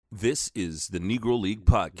This is the Negro League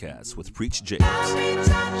Podcast with Preach James.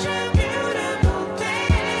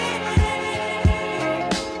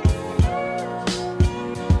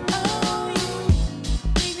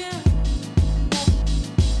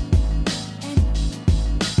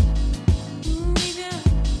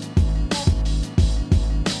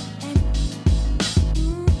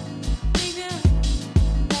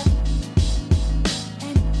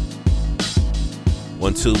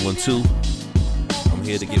 One, two. I'm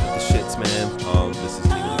here to get with the shits, man. This is the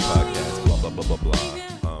Negro League Podcast, blah, blah, blah, blah,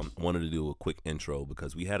 blah. Wanted to do a quick intro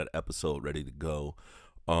because we had an episode ready to go,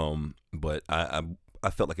 but I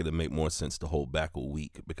felt like it would make more sense to hold back a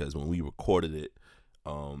week because when we recorded it,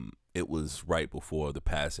 it was right before the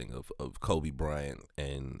passing of Kobe Bryant,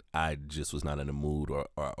 and I just was not in the mood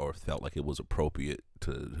or felt like it was appropriate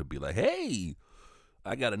to be like, hey,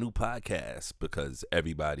 I got a new podcast, because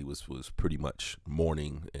everybody was pretty much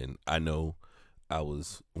mourning, and I know I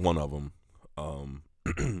was one of them.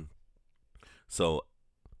 So,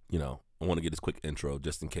 I want to get this quick intro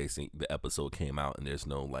just in case the episode came out and there's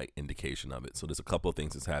no indication of it. So there's a couple of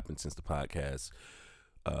things that's happened since the podcast.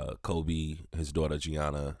 Kobe, his daughter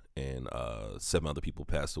Gianna, and 7 other people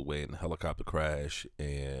passed away in a helicopter crash,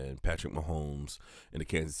 and Patrick Mahomes and the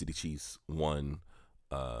Kansas City Chiefs won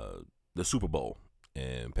the Super Bowl.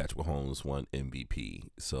 And Patrick Mahomes won MVP.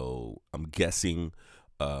 So I'm guessing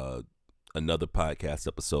another podcast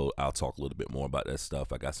episode, I'll talk a little bit more about that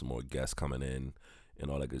stuff. I got some more guests coming in and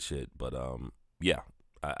all that good shit. But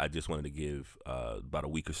I just wanted to give about a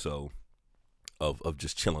week or so of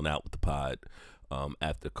just chilling out with the pod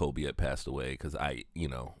after Kobe had passed away, because I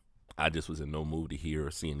just was in no mood to hear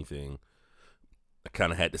or see anything. I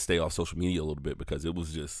kind of had to stay off social media a little bit because it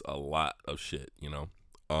was just a lot of shit,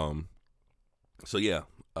 So yeah,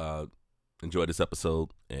 enjoy this episode,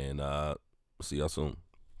 and see y'all soon.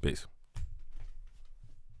 Peace.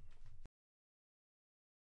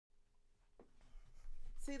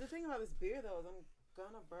 See, the thing about this beer though is I'm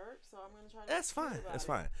gonna burp, so I'm gonna try to. That's fine. That's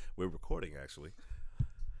fine. We're recording actually.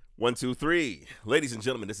 1, 2, 3. Ladies and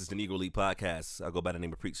gentlemen, this is the Negro League Podcast. I go by the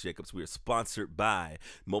name of Preach Jacobs. We are sponsored by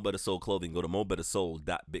Mo Better Soul Clothing. Go to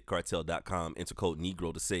mobettersoul.bitcartel.com. Enter code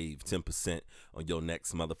Negro to save 10% on your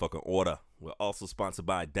next motherfucking order. We're also sponsored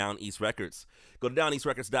by Down East Records. Go to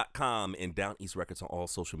downeastrecords.com and Down East Records on all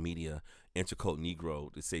social media. Enter code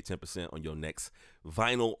Negro to save 10% on your next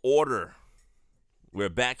vinyl order. We're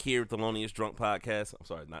back here at the Loneliest Drunk Podcast. I'm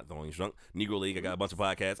sorry, not the Loneliest Drunk. Negro League. I got a bunch of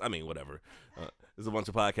podcasts. I mean, whatever. There's a bunch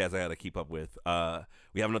of podcasts I got to keep up with.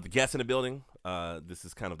 We have another guest in the building. This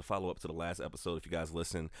is kind of the follow-up to the last episode. If you guys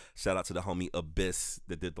listen, shout out to the homie Abyss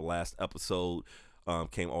that did the last episode.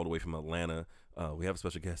 Came all the way from Atlanta. We have a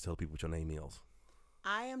special guest. Tell people what your name is.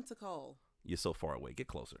 I am Nicole. You're so far away. Get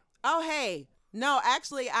closer. Oh, hey. No,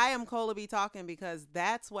 actually, I am Colah be talking, because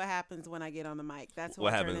that's what happens when I get on the mic. That's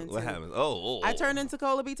what I turn into. What happens? Oh. I turn into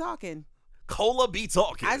Colah be talking. Colah be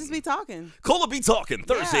talking. I just be talking. Colah be talking.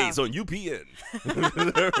 Thursdays on UPN.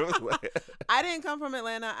 I didn't come from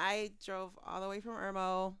Atlanta. I drove all the way from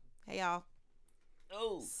Irmo. Hey, y'all.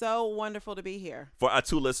 Oh. So wonderful to be here. For our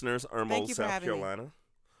 2 listeners, Irmo, South South Carolina.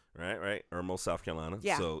 Right. Irmo, South Carolina.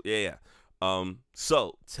 Yeah. So, yeah.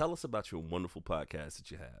 So, tell us about your wonderful podcast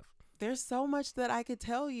that you have. There's so much that I could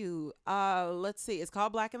tell you. Let's see. It's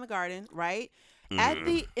called Black in the Garden, right? Mm. At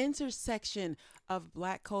the intersection of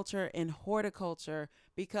Black culture and horticulture,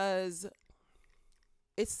 because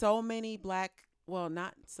it's so many Black, well,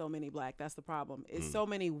 not so many Black, that's the problem. It's so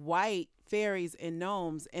many white fairies and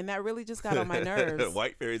gnomes, and that really just got on my nerves.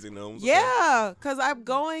 White fairies and gnomes? Yeah, because I'm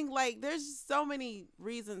going, there's so many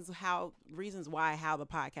reasons why how the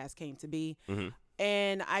podcast came to be. Mm-hmm.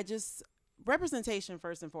 And I just... representation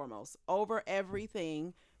first and foremost over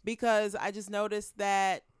everything, because I just noticed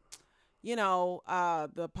that,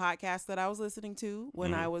 the podcast that I was listening to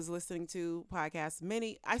when I was listening to podcasts,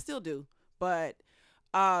 I still do, but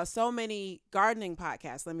so many gardening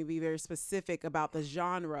podcasts. Let me be very specific about the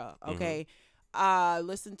genre. Okay.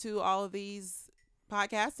 Listen to all of these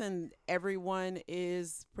podcasts, and everyone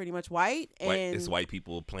is pretty much white. And it's white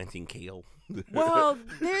people planting kale. Well,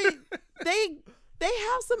 they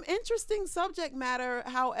have some interesting subject matter.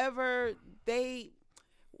 However,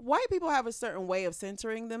 white people have a certain way of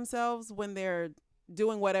centering themselves when they're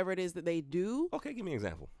doing whatever it is that they do. Okay, give me an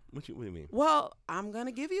example. What do you mean? Well, I'm going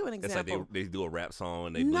to give you an example. It's like they do a rap song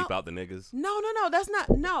and they bleep out the niggas?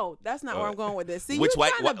 No. That's not where I'm going with this. See, you're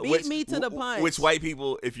trying to beat me to the punch. Which white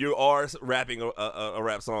people, if you are rapping a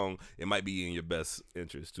rap song, it might be in your best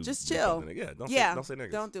interest to just chill. Don't say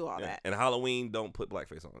niggas. Don't do all that. And Halloween, don't put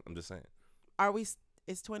blackface on. I'm just saying.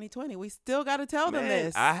 It's 2020. We still got to tell them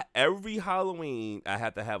this. Every Halloween, I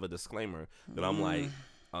have to have a disclaimer that I'm like,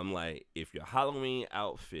 I'm like, if your Halloween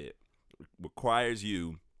outfit requires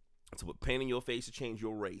you to put paint in your face to change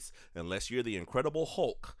your race, unless you're the Incredible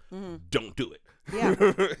Hulk, don't do it. Yeah.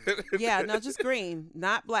 Yeah, no, just green,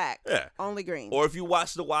 not black. Yeah. Only green. Or if you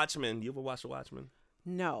watch The Watchmen, you ever watch The Watchmen?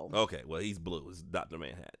 No. Okay, well, he's blue. It's Dr.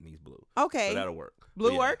 Manhattan. He's blue. Okay. So that'll work.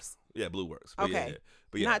 Blue yeah. works? Yeah, blue works. But okay. Yeah.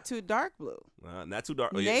 But yeah. Not too dark blue. Not too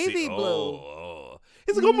dark. Navy blue. Oh.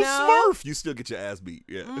 It's like almost Smurf. You still get your ass beat.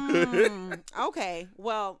 Yeah. Okay.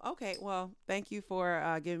 Well, thank you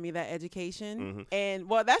for giving me that education. And,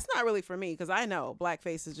 well, that's not really for me because I know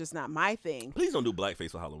blackface is just not my thing. Please don't do blackface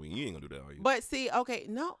for Halloween. You ain't going to do that, are you? But see, okay,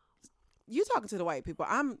 no. You talking to the white people.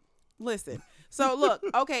 Listen. So look,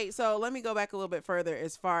 okay, so let me go back a little bit further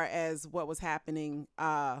as far as what was happening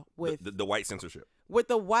with the white censorship. With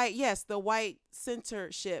the white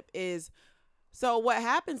censorship is, so what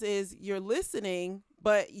happens is you're listening,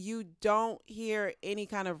 but you don't hear any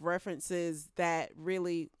kind of references that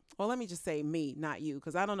really, well, let me just say me, not you,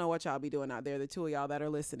 because I don't know what y'all be doing out there, the two of y'all that are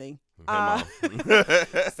listening.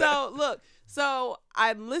 So look, so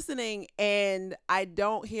I'm listening and I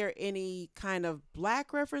don't hear any kind of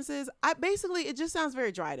black references. It just sounds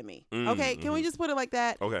very dry to me. Okay, can we just put it like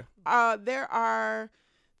that? Okay.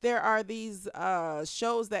 There are these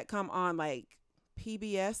shows that come on like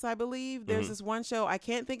PBS, I believe. There's this one show, I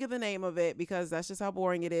can't think of the name of it because that's just how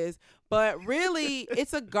boring it is. But really,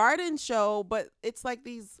 it's a garden show, but it's like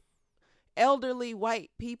these elderly white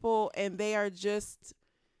people and they are just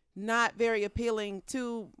not very appealing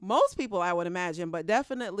to most people, I would imagine, but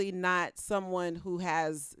definitely not someone who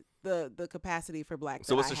has the capacity for black.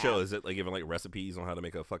 So what's the show? Is it like giving like recipes on how to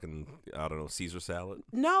make a fucking, I don't know, Caesar salad?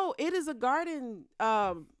 No, it is a garden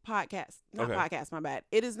podcast. Not podcast, my bad.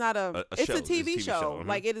 It is not it's show. a TV show. Mm-hmm.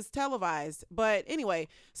 Like it is televised. But anyway,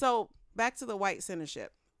 so back to the white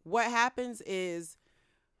censorship. What happens is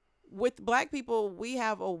with black people, we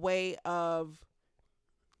have a way of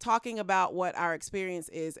talking about what our experience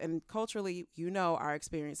is, and culturally, our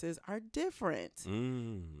experiences are different.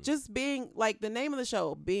 Just being like the name of the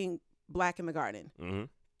show, being black in the garden.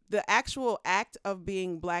 The actual act of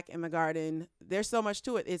being black in the garden, there's so much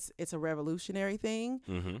to it. It's a revolutionary thing.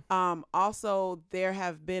 Also, there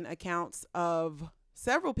have been accounts of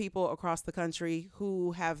several people across the country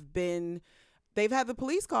who they've had the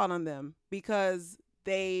police called on them because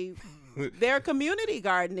they're community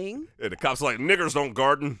gardening. And the cops are like, niggers don't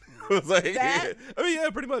garden. It's like, yeah,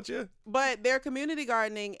 pretty much, yeah. But they're community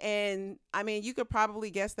gardening, and I mean, you could probably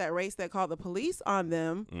guess that race that called the police on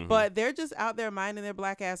them, but they're just out there minding their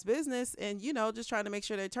black ass business and, just trying to make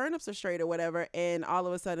sure their turnips are straight or whatever, and all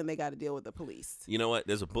of a sudden they got to deal with the police. You know what?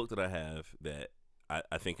 There's a book that I have that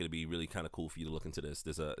I think it'd be really kind of cool for you to look into this.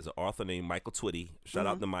 There's an author named Michael Twitty. Shout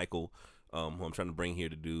out to Michael. Who I'm trying to bring here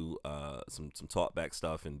to do some talk back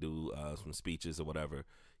stuff and do some speeches or whatever.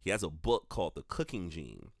 He has a book called The Cooking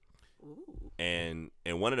Gene. Ooh. And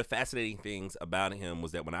one of the fascinating things about him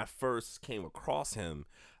was that when I first came across him,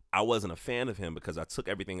 I wasn't a fan of him because I took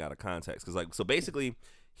everything out of context. Because so basically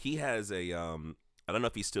he has I don't know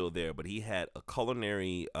if he's still there, but he had a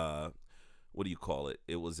culinary, what do you call it?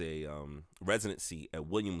 It was a residency at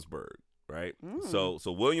Williamsburg. Right. So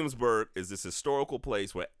Williamsburg is this historical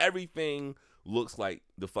place where everything looks like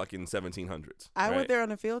the fucking 1700s. I went there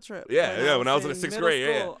on a field trip. Yeah, when I was in the 6th grade.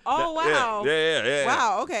 Yeah. Oh, wow. Yeah.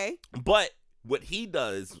 Wow, okay. But what he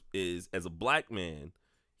does is, as a black man,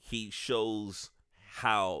 he shows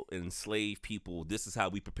how enslaved people, this is how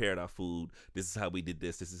we prepared our food, this is how we did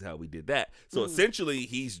this is how we did that. So essentially,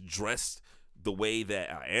 he's dressed the way that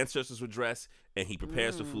our ancestors were dressed, and he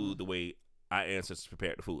prepares the food the way our ancestors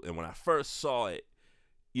prepared the food. And when I first saw it,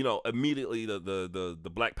 immediately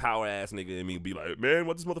the black power ass nigga in me be like, man,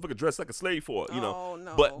 what this motherfucker dressed like a slave for? Oh,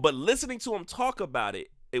 no. But listening to him talk about it,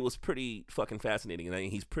 it was pretty fucking fascinating,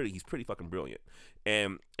 and he's pretty fucking brilliant.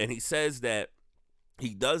 And he says that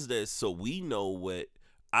he does this so we know what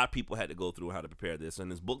our people had to go through, how to prepare this.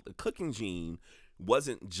 And his book, The Cooking Gene,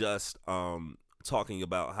 wasn't just talking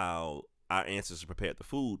about how our ancestors prepared the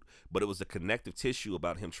food, but it was the connective tissue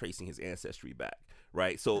about him tracing his ancestry back,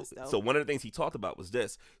 right? So one of the things he talked about was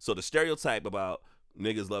this. So the stereotype about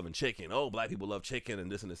niggas loving chicken, black people love chicken and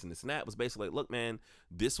this and this and this and that, was basically like, look, man,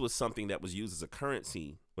 this was something that was used as a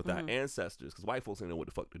currency with our ancestors, because white folks didn't know what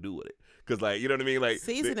the fuck to do with it. Because, like, you know what I mean? Like,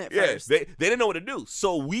 season it first. They didn't know what to do.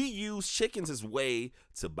 So we use chickens as a way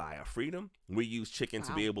to buy our freedom. We use chicken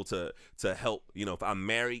to be able to help, if I'm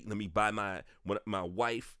married, let me buy my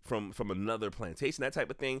wife from another plantation, that type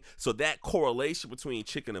of thing. So that correlation between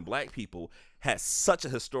chicken and black people has such a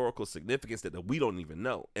historical significance that we don't even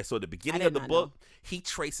know. And so at the beginning of the book, he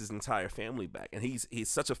traces his entire family back. And he's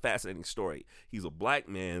such a fascinating story. He's a black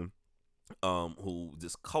man. who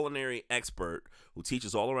this culinary expert who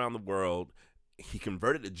teaches all around the world. He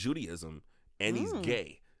converted to Judaism, and he's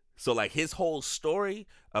gay. So like his whole story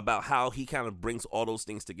about how he kind of brings all those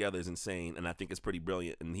things together is insane, and I think it's pretty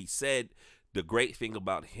brilliant. And he said the great thing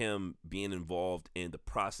about him being involved in the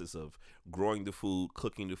process of growing the food,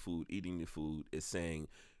 cooking the food, eating the food is saying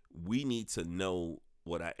we need to know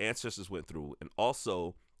what our ancestors went through, and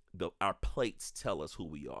also our plates tell us who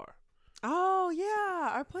we are. Oh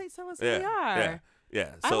yeah, our plates tell us who we are.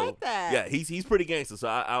 Yeah, so, I like that. Yeah, he's pretty gangster. So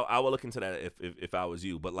I will look into that if I was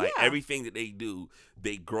you. But like everything that they do,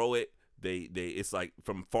 they grow it. They it's like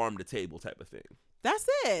from farm to table type of thing. That's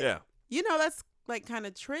it. Yeah. You know, that's like kind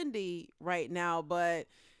of trendy right now, but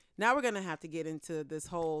now we're gonna have to get into this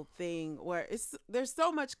whole thing where there's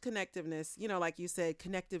so much connectiveness. You know, like you said,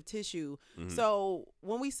 connective tissue. Mm-hmm. So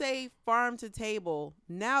when we say farm to table,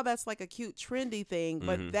 now that's like a cute trendy thing,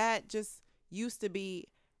 but that just used to be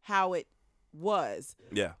how it was.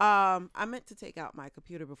 Yeah. I meant to take out my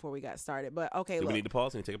computer before we got started, but okay. Do we need to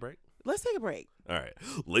pause and take a break? Let's take a break. All right,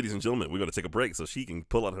 ladies and gentlemen, we're gonna take a break so she can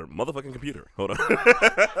pull out her motherfucking computer. Hold on. I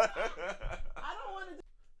don't want to.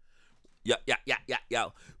 Yeah.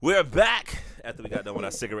 We're back after we got done with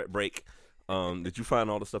our cigarette break. Did you find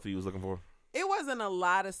all the stuff that you was looking for? It wasn't a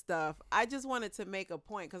lot of stuff. I just wanted to make a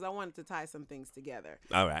point because I wanted to tie some things together.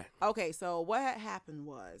 All right. Okay, so what had happened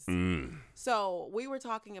was, so we were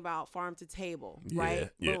talking about farm to table, right?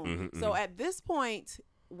 Yeah. Boom. So at this point,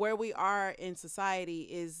 where we are in society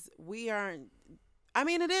is we aren't. I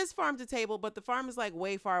mean, it is farm to table, but the farm is like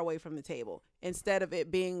way far away from the table instead of it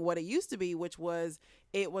being what it used to be, which was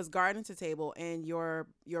it was garden to table, and your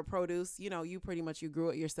produce, you know, you grew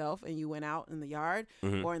it yourself, and you went out in the yard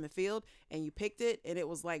or in the field and you picked it, and it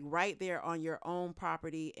was like right there on your own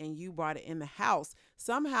property, and you brought it in the house.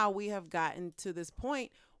 Somehow we have gotten to this point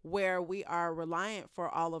where we are reliant for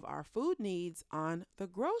all of our food needs on the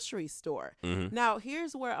grocery store. Now,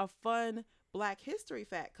 here's where a fun Black history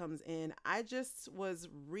fact comes in. I just was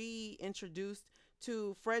reintroduced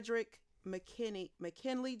to Frederick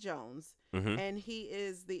McKinley Jones, and he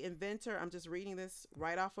is the inventor. I'm just reading this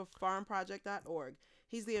right off of farmproject.org.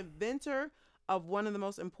 He's the inventor of one of the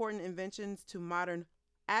most important inventions to modern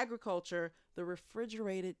agriculture, the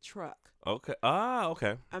refrigerated truck. Okay.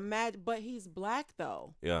 Okay. Imagine, but he's Black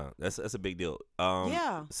though. Yeah, that's a big deal.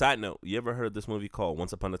 Yeah. Side note: you ever heard this movie called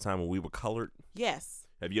Once Upon a Time When We Were Colored? Yes.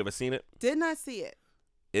 Have you ever seen it? Did not see it.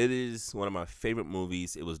 It is one of my favorite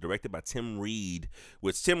movies. It was directed by Tim Reed,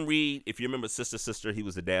 which Tim Reed, if you remember Sister Sister, he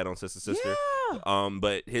was the dad on Sister Sister. Yeah.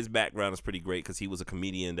 But his background is pretty great because he was a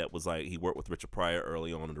comedian that was like, he worked with Richard Pryor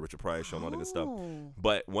early on in the Richard Pryor show and all that good stuff.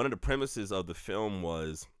 But one of the premises of the film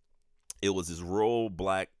was it was this rural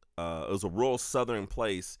it was a rural southern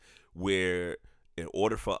place where in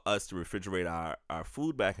order for us to refrigerate our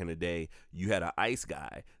food back in the day, you had an ice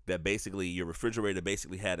guy that basically, your refrigerator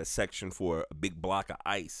basically had a section for a big block of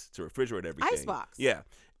ice to refrigerate everything. Icebox. Yeah.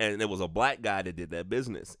 And there was a Black guy that did that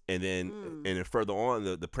business. And then and then further on,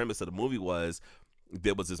 the premise of the movie was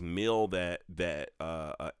there was this mill that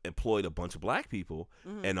employed a bunch of Black people.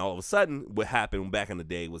 And all of a sudden, what happened back in the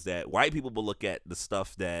day was that white people would look at the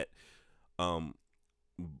stuff that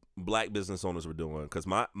Black business owners were doing, because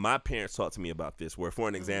my parents talked to me about this, where for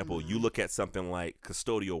an example, you look at something like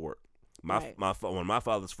custodial work. One of my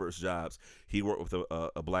father's first jobs, he worked with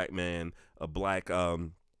a Black man, a Black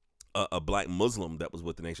Muslim that was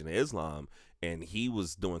with the Nation of Islam, and he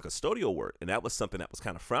was doing custodial work, and that was something that was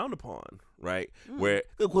kind of frowned upon, right? Where,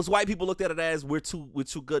 because white people looked at it as we're too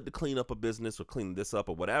good to clean up a business or clean this up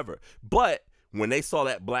or whatever, but when they saw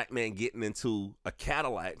that Black man getting into a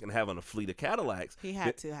Cadillac and having a fleet of Cadillacs, he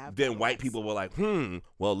had to have. Then white people were like,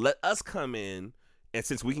 well, let us come in, and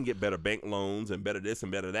since we can get better bank loans and better this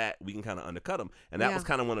and better that, we can kind of undercut them. And that was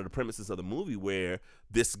kind of one of the premises of the movie, where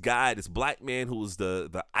this guy, this Black man who was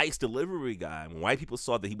the ice delivery guy, when white people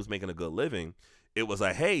saw that he was making a good living, it was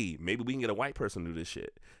like, hey, maybe we can get a white person to do this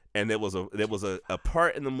shit. And there was a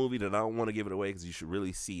part in the movie that I don't want to give it away because you should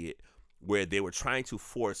really see it, where they were trying to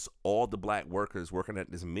force all the Black workers working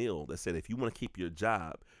at this mill that said, if you want to keep your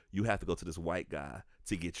job, you have to go to this white guy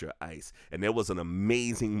to get your ice. And there was an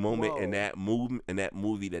amazing moment in that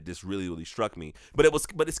movie that just really, really struck me. But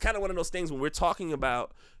it's kind of one of those things when we're talking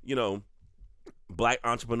about, you know, Black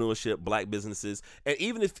entrepreneurship, Black businesses, and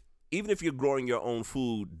even if you're growing your own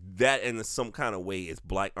food, that in some kind of way is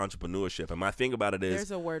Black entrepreneurship. And my thing about it is,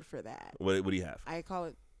 there's a word for that. What do you have? I call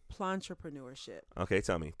it plantrpreneurship. Okay,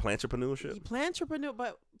 tell me. Plantrpreneurship? Plantrepreneur,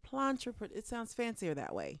 but plantrepreneur, it sounds fancier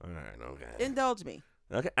that way. All right, okay. Indulge me.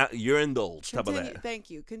 Okay, you're indulged. How about that? Thank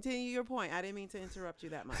you. Continue your point. I didn't mean to interrupt you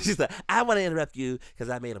that much. She's like, I want to interrupt you because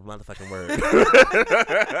I made a motherfucking word.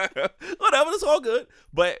 Whatever, it's all good.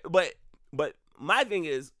 But my thing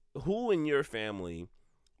is, who in your family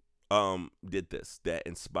did this that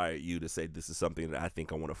inspired you to say this is something that I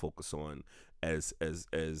think I want to focus on as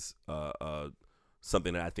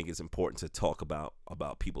something that I think is important to talk about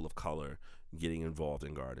people of color getting involved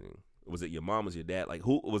in gardening? Was it your mom? Was your dad? Like,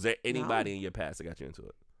 who was there? Anybody in your past that got you into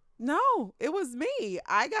it? No, it was me.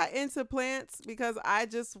 I got into plants because I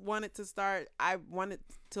just wanted to start. I wanted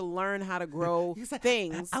to learn how to grow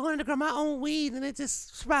things. I wanted to grow my own weed, and it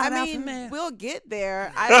just sprouted out from there. We'll get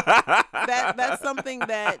there. That's something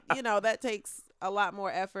that that takes a lot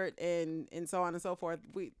more effort and so on and so forth.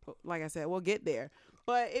 Like I said, we'll get there.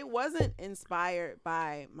 But it wasn't inspired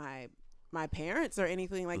by my parents or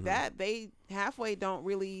anything like that. They halfway don't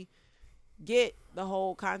really get the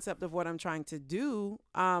whole concept of what I'm trying to do.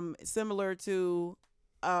 Similar to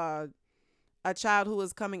a child who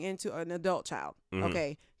is coming into an adult child.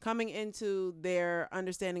 Okay, coming into their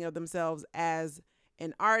understanding of themselves as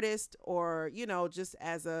an artist, or just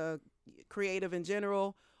as a creative in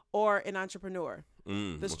general, or an entrepreneur.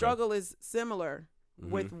 The struggle is similar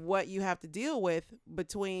with what you have to deal with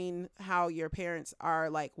between how your parents are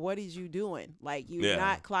like, what is you doing? Like, you're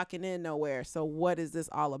not clocking in nowhere. So what is this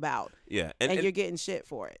all about? Yeah. And you're getting shit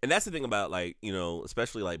for it. And that's the thing about, like,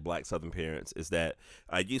 especially like black Southern parents, is that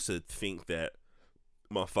I used to think that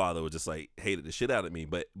my father would just like hated the shit out of me,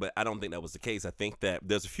 but I don't think that was the case. I think that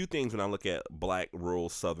there's a few things when I look at black rural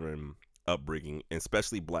Southern upbringing, and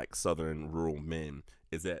especially black Southern rural men,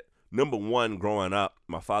 is that number one, growing up,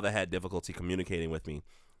 my father had difficulty communicating with me,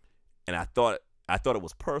 and I thought it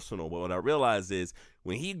was personal. But what I realized is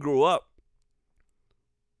when he grew up,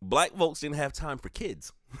 black folks didn't have time for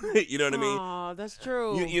kids. You know what I mean? Oh, that's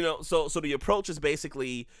true. So the approach is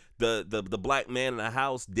basically the black man in the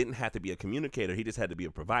house didn't have to be a communicator. He just had to be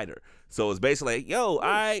a provider. So it's basically like, yo, all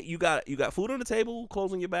right, you got food on the table,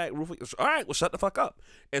 clothes on your back, roof. All right, well, shut the fuck up.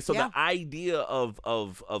 And so the idea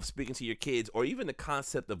of speaking to your kids, or even the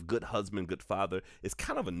concept of good husband, good father, is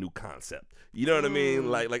kind of a new concept. You know what I mean?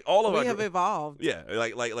 Like all of we have evolved. Yeah,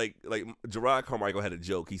 like Gerard Carmichael had a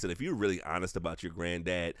joke. He said, if you're really honest about your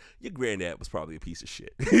granddad was probably a piece of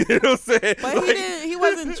shit. You know what I'm saying? But like, he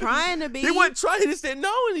wasn't trying to be. He wasn't trying. He just didn't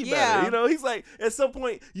know any better. He's like, at some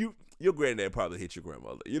point, your granddad probably hit your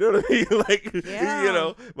grandmother. You know what I mean?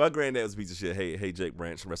 Like, my granddad was a piece of shit. Hey, Jake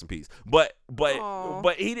Branch, rest in peace. But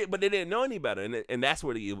he did. But they didn't know any better, and that's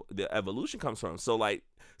where the evolution comes from. So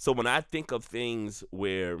when I think of things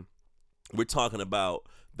where we're talking about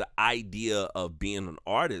the idea of being an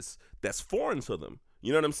artist, that's foreign to them.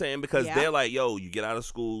 You know what I'm saying? Because they're like, yo, you get out of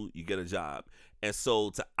school, you get a job. And so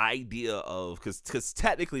the idea of, because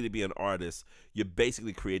technically to be an artist, you're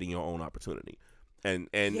basically creating your own opportunity. And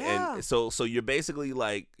so you're basically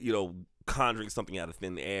like, conjuring something out of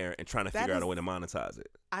thin air and trying to figure out a way to monetize it.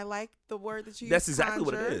 I like the word that you use. That's exactly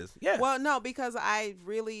what it is. Yeah. Well, no, because I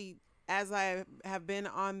really, as I have been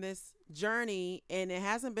on this journey, and it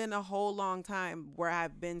hasn't been a whole long time where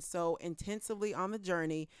I've been so intensively on the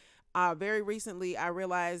journey. Very recently, I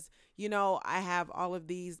realized, I have all of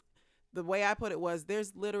these. The way I put it was,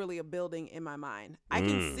 there's literally a building in my mind. I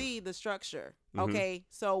can see the structure. Okay.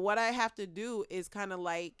 So what I have to do is kind of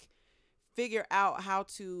like figure out how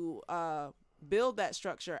to build that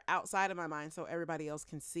structure outside of my mind so everybody else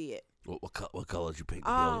can see it. What color did you paint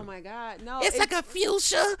the building? Oh my God. No. It's like a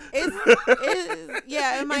fuchsia.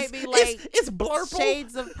 It might be like it's blurple.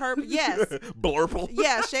 Shades of purple. Yes. Blurple.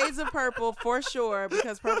 Yeah, shades of purple for sure,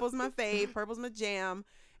 because purple's my fave, purple's my jam.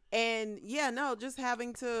 And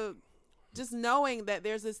just knowing that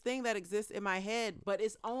there's this thing that exists in my head, but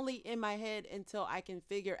it's only in my head until I can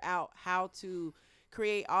figure out how to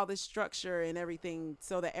create all this structure and everything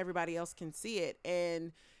so that everybody else can see it.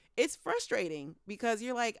 And it's frustrating because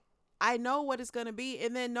you're like, I know what it's going to be.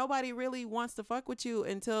 And then nobody really wants to fuck with you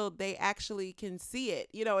until they actually can see it,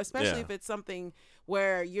 especially if it's something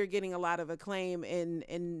where you're getting a lot of acclaim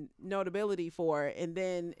and notability for it. And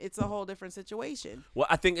then it's a whole different situation. Well,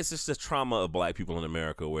 I think it's just the trauma of black people in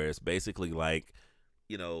America, where it's basically like,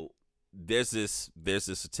 there's this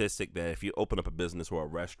statistic that if you open up a business or a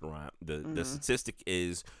restaurant, the statistic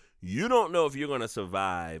is you don't know if you're going to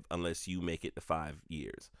survive unless you make it to 5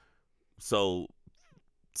 years. So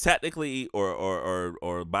technically,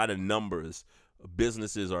 or by the numbers,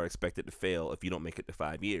 businesses are expected to fail if you don't make it to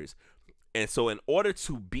 5 years. And so in order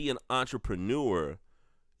to be an entrepreneur,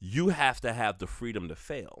 you have to have the freedom to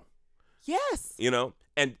fail. Yes.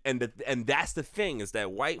 And that's the thing, is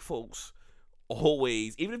that white folks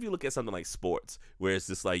always, even if you look at something like sports, where it's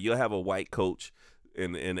just like you'll have a white coach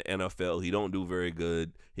in the NFL. He don't do very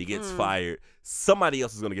good. He gets fired. Somebody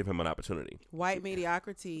else is going to give him an opportunity. White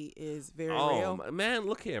mediocrity is very Oh, real. man,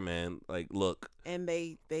 look here, man. Like, look. And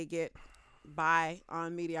they get by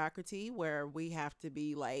on mediocrity, where we have to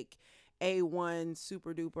be like A1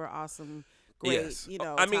 super duper awesome, great, Yes.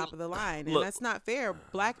 top of the line. And look, that's not fair.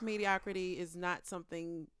 Black mediocrity is not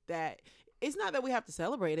something that, it's not that we have to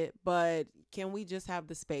celebrate it, but can we just have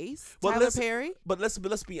the space? But Tyler Perry? But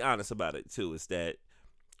let's be honest about it too, is that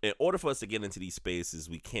in order for us to get into these spaces,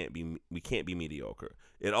 we can't be mediocre.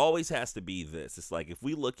 It always has to be this. It's like if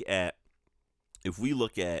we look at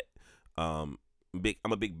I'm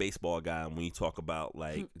a big baseball guy, and when you talk about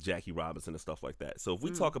like Jackie Robinson and stuff like that. So if we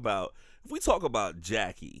talk about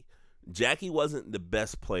Jackie wasn't the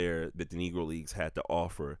best player that the Negro Leagues had to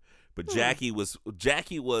offer, but Jackie was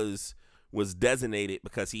designated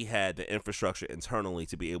because he had the infrastructure internally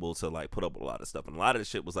to be able to like put up with a lot of stuff. And a lot of the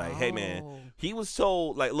shit was like, hey man, he was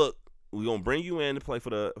told like, look, we're gonna bring you in to play for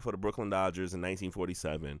the Brooklyn Dodgers in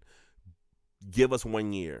 1947. Give us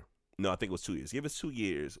 1 year. No, I think it was 2 years. Give us 2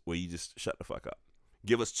 years where you just shut the fuck up.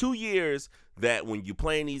 Give us 2 years that when you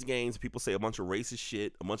play in these games, people say a bunch of racist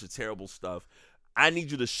shit, a bunch of terrible stuff. I need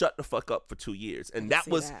you to shut the fuck up for 2 years. And that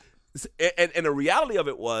was, and the reality of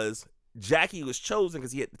it was, Jackie was chosen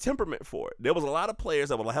because he had the temperament for it. There was a lot of players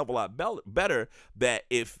that would have a lot better that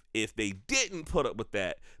if they didn't put up with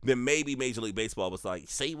that, then maybe Major League Baseball was like,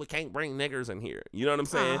 see, we can't bring niggers in here. You know what I'm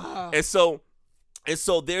saying? And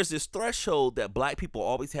so there's this threshold that black people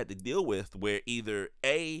always had to deal with, where either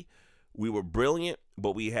A, we were brilliant,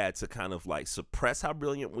 but we had to kind of like suppress how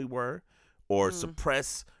brilliant we were, or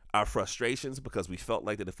suppress our frustrations because we felt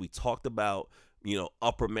like that if we talked about,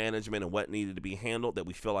 upper management and what needed to be handled, that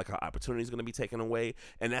we feel like our opportunity is going to be taken away.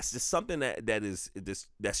 And that's just something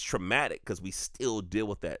that's traumatic, because we still deal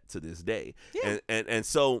with that to this day. Yeah. And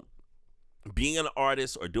so being an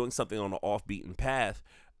artist or doing something on an off-beaten path,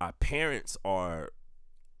 our parents are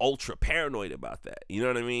ultra paranoid about that. You know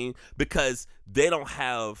what I mean? Because they don't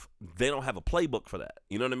have a playbook for that.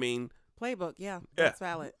 You know what I mean? Playbook, that's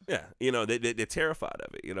valid. Yeah, they're terrified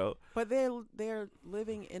of it, But they're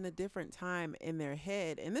living in a different time in their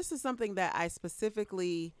head, and this is something that I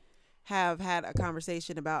specifically have had a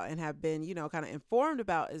conversation about and have been, kind of informed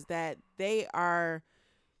about, is that they're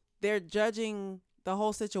judging the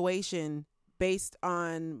whole situation based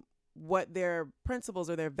on what their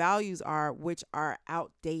principles or their values are, which are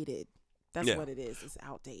outdated. That's what it is. It's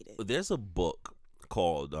outdated. There's a book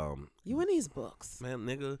called you in these books, man,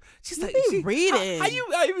 nigga. She's you like, be reading. How you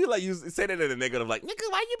be like, you say that in a negative, like, nigga,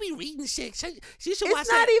 why you be reading shit? She should watch it's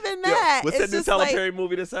not that. even that. What's it's that new Tyler Perry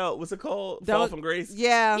movie that's out? What's it called? Fall from Grace.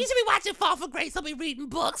 Yeah, you should be watching Fall from Grace. Don't be reading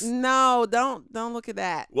books. No, don't look at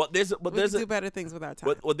that. Well, we do better things with our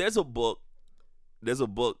time. Well, there's a book.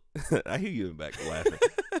 I hear you in the back laughing.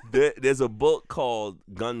 There's a book called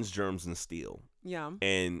Guns, Germs, and Steel. Yeah.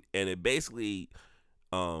 And it basically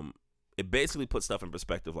puts stuff in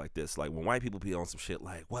perspective like this. Like when white people be on some shit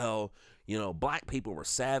like, well, black people were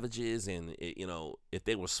savages, and if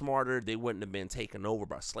they were smarter, they wouldn't have been taken over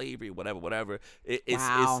by slavery, whatever.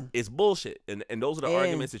 It's bullshit. And those are the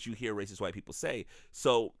arguments that you hear racist white people say.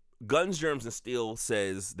 So Guns, Germs, and Steel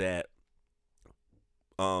says that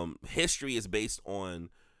history is based on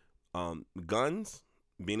guns,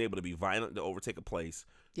 being able to be violent to overtake a place.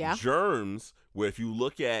 Yeah. Germs, where if you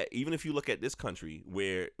look at this country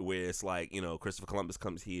where it's like, Christopher Columbus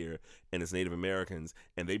comes here and it's Native Americans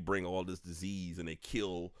and they bring all this disease and they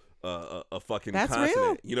kill a fucking continent.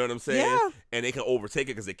 Real. You know what I'm saying? Yeah. And they can overtake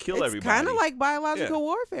it because they kill everybody. It's kind of like biological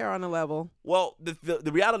warfare on a level. Well,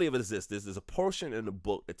 the reality of it is this. There's a portion in the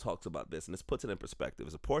book that talks about this, and this puts it in perspective.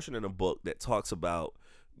 There's a portion in the book that talks about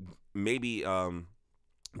maybe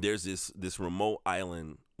there's this remote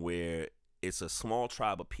island where it's a small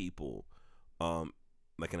tribe of people,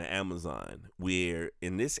 like in the Amazon, where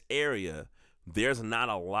in this area there's not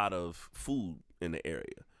a lot of food in the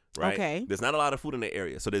area, right? Okay. There's not a lot of food in the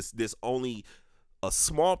area, so there's only a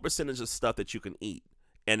small percentage of stuff that you can eat,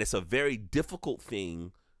 and it's a very difficult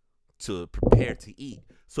thing to prepare to eat.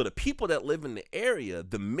 So the people that live in the area,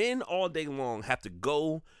 the men all day long have to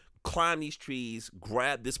go climb these trees,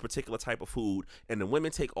 grab this particular type of food, and the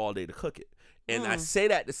women take all day to cook it. And I say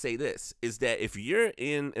that to say this, is that if you're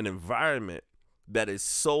in an environment that is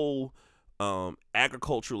so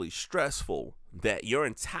agriculturally stressful that your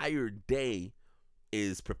entire day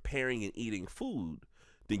is preparing and eating food,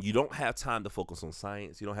 then you don't have time to focus on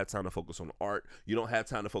science. You don't have time to focus on art. You don't have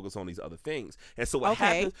time to focus on these other things. And so what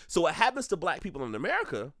happens to black people in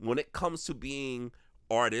America when it comes to being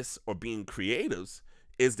artists or being creatives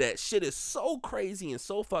is that shit is so crazy and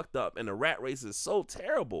so fucked up, and the rat race is so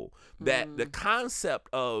terrible that the concept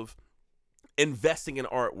of investing in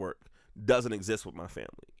artwork doesn't exist with my family.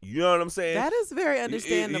 You know what I'm saying? That is very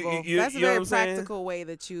understandable. That's a you know very what I'm practical saying? way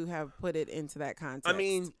that you have put it into that context. I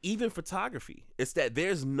mean, even photography. It's that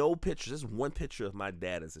there's no picture. There's one picture of my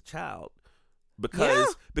dad as a child.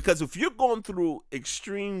 Because if you're going through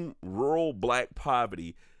extreme rural black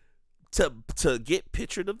poverty, to get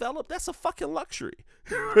picture developed, that's a fucking luxury.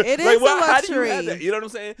 It is a luxury. How do you have that? You know what I'm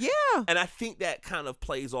saying? Yeah. And I think that kind of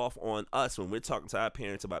plays off on us when we're talking to our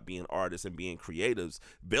parents about being artists and being creatives.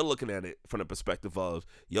 They're looking at it from the perspective of,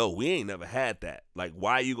 yo, we ain't never had that. Like,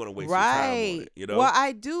 why are you going to waste your time on it? You know? Well,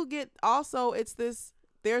 I do get also,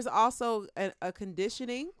 there's also a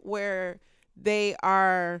conditioning where they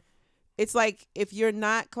are, it's like if you're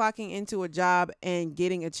not clocking into a job and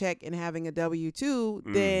getting a check and having a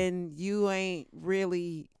W-2, then you ain't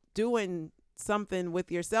really doing something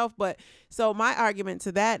with yourself. But so my argument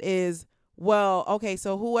to that is, well, okay,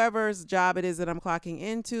 so whoever's job it is that I'm clocking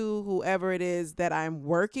into, whoever it is that I'm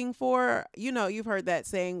working for, you know, you've heard that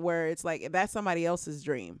saying where it's like, that's somebody else's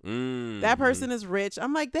dream. That person is rich.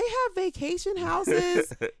 I'm like, they have vacation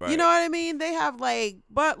houses. Right. You know what I mean? They have like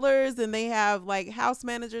butlers and they have like house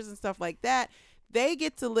managers and stuff like that. They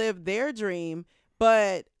get to live their dream,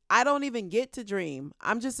 but I don't even get to dream.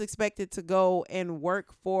 I'm just expected to go and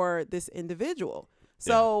work for this individual.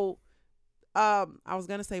 So I was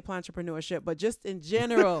going to say entrepreneurship, but just in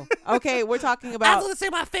general. Okay, we're talking about. I was going to say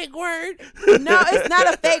my fake word. No, it's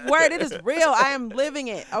not a fake word. It is real. I am living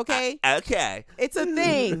it. Okay. Okay. It's a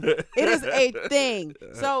thing. It is a thing.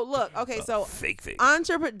 So look. Okay. So fake thing.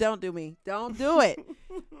 Don't do me. Don't do it.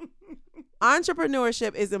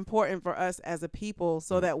 Entrepreneurship is important for us as a people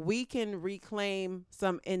so that we can reclaim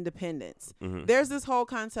some independence. There's this whole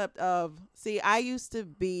concept of, I used to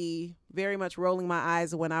be very much rolling my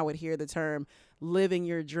eyes when I would hear the term living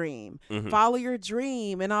your dream, follow your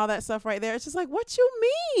dream and all that stuff right there. It's just like, what you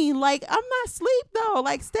mean? Like, I'm not asleep though.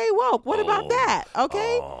 Like, stay woke. What about that?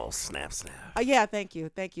 Okay. Oh, snap. Yeah. Thank you.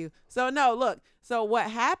 So no, look. So what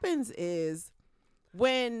happens is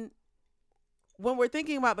when we're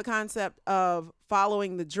thinking about the concept of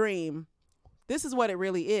following the dream, this is what it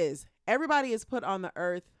really is. Everybody is put on the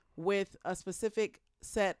earth with a specific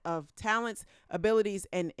set of talents, abilities,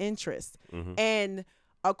 and interests. And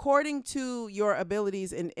according to your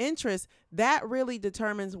abilities and interests, that really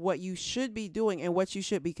determines what you should be doing and what you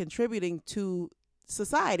should be contributing to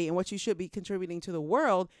society and what you should be contributing to the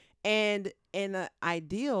world. And in an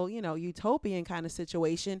ideal, utopian kind of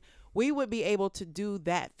situation, we would be able to do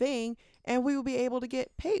that thing and we would be able to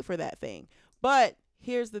get paid for that thing. But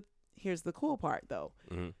here's the cool part though.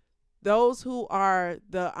 Those who are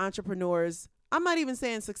the entrepreneurs, I'm not even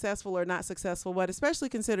saying successful or not successful, but especially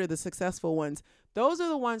consider the successful ones. Those are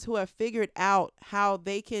the ones who have figured out how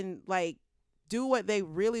they can like do what they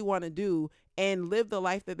really want to do and live the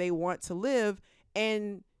life that they want to live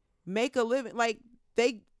and make a living. Like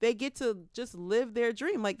they get to just live their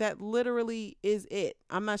dream. Like that literally is it.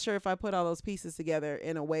 I'm not sure if I put all those pieces together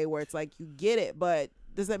in a way where it's like you get it, but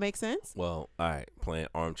does that make sense? Well, all right. Playing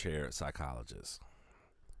armchair psychologist.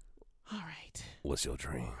 All right. What's your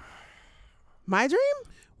dream? My dream?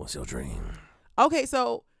 What's your dream? Okay,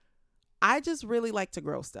 so I just really like to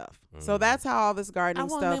grow stuff. So that's how all this gardening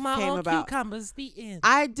stuff came about. Cucumbers, the end.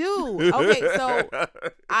 I do. Okay, so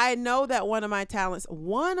I know that one of my talents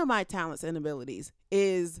and abilities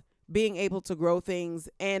is being able to grow things.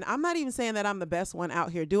 And I'm not even saying that I'm the best one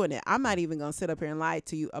out here doing it. I'm not even going to sit up here and lie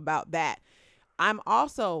to you about that. I'm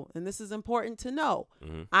also, and this is important to know,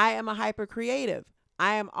 I am a hyper creative.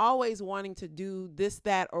 I am always wanting to do this,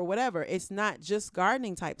 that, or whatever. It's not just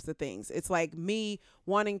gardening types of things. It's like me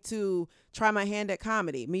wanting to try my hand at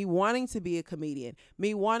comedy, me wanting to be a comedian,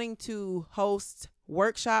 me wanting to host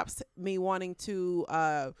workshops, me wanting to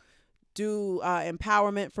do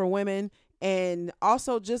empowerment for women, and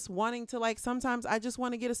also just wanting to, like, sometimes I just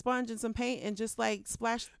want to get a sponge and some paint and just like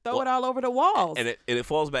throw it all over the walls. And it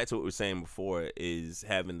falls back to what we were saying before, is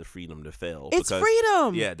having the freedom to fail. It's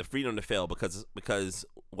freedom. Yeah, the freedom to fail, because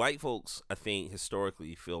white folks, I think,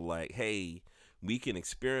 historically feel like, hey, we can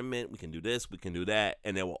experiment, we can do this, we can do that,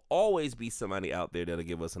 and there will always be somebody out there that'll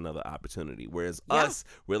give us another opportunity. Whereas us,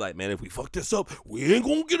 we're like, man, if we fuck this up, we ain't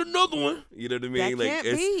gonna get another one. You know what I mean? That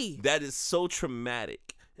can't be. That is so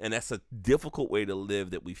traumatic. And that's a difficult way to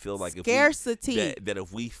live, that we feel like scarcity. That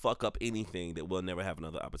if we fuck up anything, that we'll never have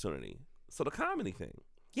another opportunity. So the comedy thing.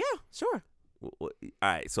 Yeah, sure. All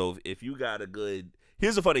right. So if you got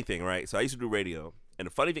here's the funny thing, right? So I used to do radio, and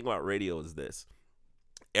the funny thing about radio is this: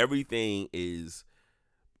 everything is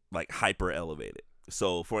like hyper elevated.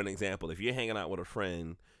 So for an example, if you're hanging out with a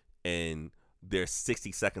friend and there's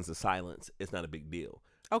 60 seconds of silence, it's not a big deal.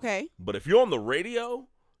 Okay. But if you're on the radio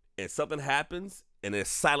and something happens and there's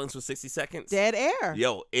silence for 60 seconds, dead air.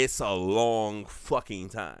 Yo, it's a long fucking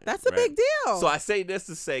time. That's a big deal. So I say this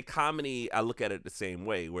to say comedy, I look at it the same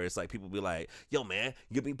way, where it's like people be like, yo, man,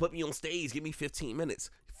 put me on stage, give me 15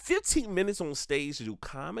 minutes. 15 minutes on stage to do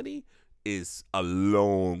comedy is a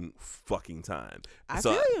long fucking time. I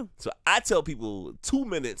feel you. So I tell people 2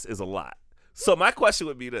 minutes is a lot. So my question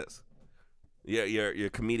would be this.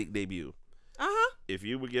 Your comedic debut. Uh-huh. If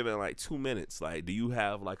you were given like 2 minutes, like, do you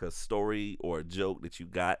have like a story or a joke that you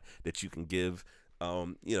got that you can give?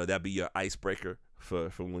 That'd be your icebreaker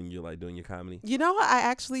for when you're like doing your comedy. You know what? I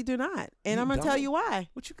actually do not, and I'm gonna tell you why.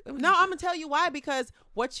 I'm gonna tell you why, because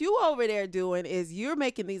what you over there doing is you're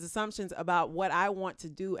making these assumptions about what I want to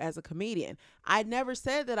do as a comedian. I never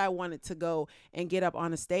said that I wanted to go and get up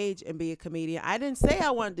on a stage and be a comedian. I didn't say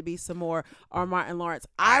I wanted to be Samore or Martin Lawrence.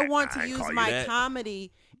 I want to use my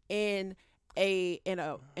comedy in an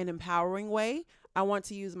empowering way. I want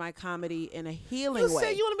to use my comedy in a healing way. You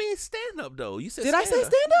said you want to be in stand-up, though. You said Did I say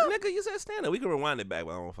stand-up? Nigga, you said stand-up. We can rewind it back,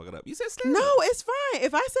 but I don't fuck it up. You said stand-up. No, it's fine.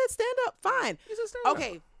 If I said stand-up, fine. You said stand-up.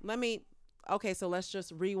 Okay, so let's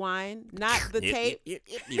just rewind. Not the tape.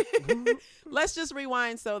 Let's just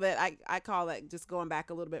rewind so that I call it just going back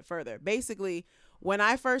a little bit further. Basically, when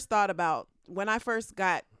I first got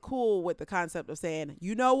cool with the concept of saying,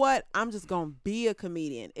 you know what, I'm just going to be a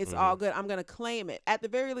comedian. It's all good. I'm going to claim it. At the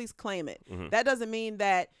very least, claim it. That doesn't mean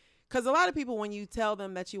that, because a lot of people, when you tell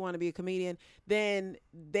them that you want to be a comedian, then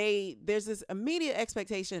there's this immediate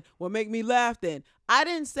expectation, well, make me laugh then. I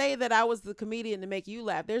didn't say that I was the comedian to make you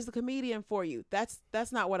laugh. There's the comedian for you. That's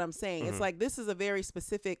not what I'm saying. It's like, this is a very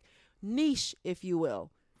specific niche, if you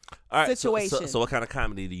will. All right, situation. So what kind of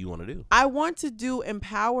comedy do you want to do? I want to do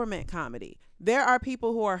empowerment comedy. There are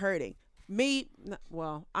people who are hurting. I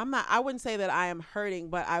wouldn't say that I am hurting,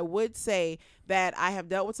 but I would say that I have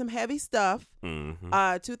dealt with some heavy stuff.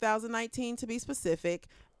 2019 to be specific.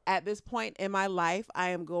 At this point in my life, I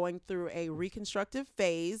am going through a reconstructive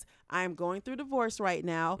phase. I am going through divorce right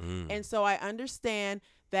now. And so I understand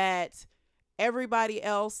that everybody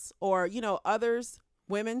else, or, others,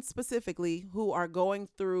 women specifically, who are going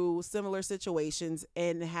through similar situations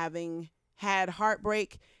and having had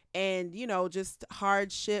heartbreak and, just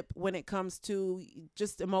hardship when it comes to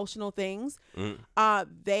just emotional things,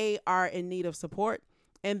 they are in need of support,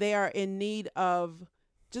 and they are in need of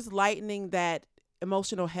just lightening that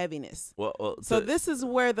emotional heaviness. So this is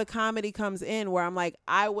where the comedy comes in, where I'm like,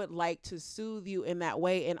 I would like to soothe you in that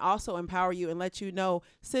way and also empower you and let you know,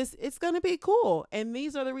 sis, it's going to be cool. And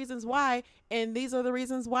these are the reasons why. And these are the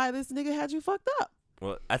reasons why this nigga had you fucked up.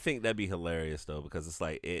 Well, I think that'd be hilarious, though, because it's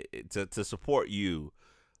like to support you,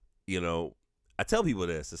 I tell people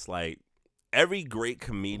this. It's like every great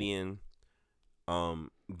comedian,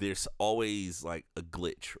 there's always like a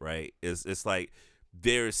glitch, right? It's like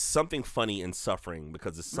there's something funny in suffering,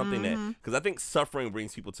 because it's something because I think suffering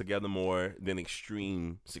brings people together more than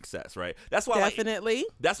extreme success, right? That's why definitely.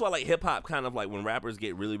 That's why like hip hop kind of like when rappers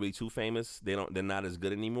get really, really too famous, they're not as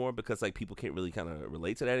good anymore, because like people can't really kind of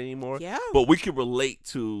relate to that anymore. Yeah. But we can relate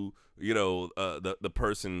to the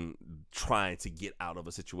person trying to get out of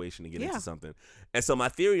a situation to get into something. And so my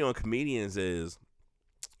theory on comedians is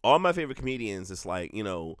all my favorite comedians. It's like if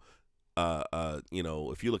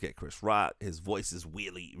you look at Chris Rock, his voice is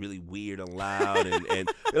really, really weird and loud, and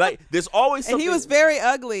like there's always something. And he was very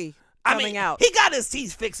ugly coming out. He got his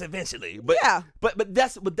teeth fixed eventually, but yeah. But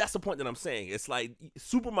that's the point that I'm saying. It's like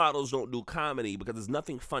supermodels don't do comedy because there's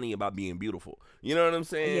nothing funny about being beautiful. You know what I'm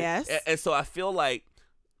saying? Yes. And so I feel like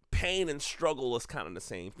pain and struggle is kind of the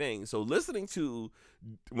same thing. So listening to,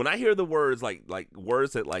 when I hear the words like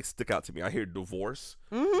words that like stick out to me, I hear divorce.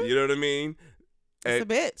 You know what I mean? It's a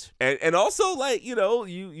bitch. And also, like,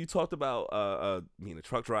 you talked about being a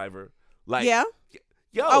truck driver. Like, yeah.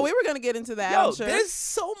 Yo. We were going to get into that, I'm sure. There's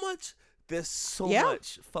so much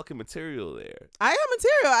fucking material there. I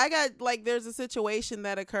got material. There's a situation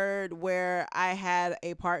that occurred where I had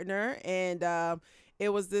a partner, and it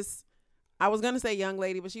was this, I was going to say young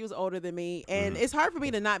lady, but she was older than me. And it's hard for me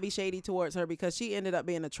to not be shady towards her because she ended up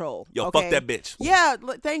being a troll. Yo, fuck that bitch. Yeah,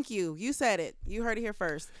 thank you. You said it. You heard it here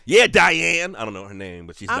first. Yeah, Diane. I don't know her name,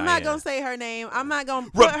 but she's Diane. I'm not going to say her name. I'm not going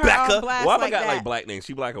to put Rebecca. her on blast Why like I got that. like black names?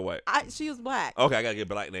 She black or white? She was black. Okay, I got to get a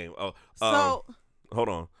black name. Oh, so hold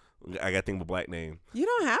on. I got to think of a black name. You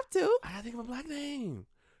don't have to. I got to think of a black name.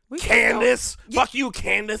 We Candace. Fuck you,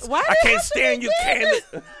 Candace. Why I can't stand you,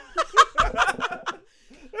 Candace.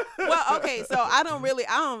 Well, okay, so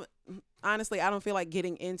honestly, I don't feel like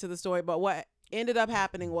getting into the story, but what ended up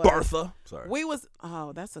happening was Bertha. Sorry. we was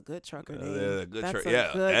that's a good trucker name. That's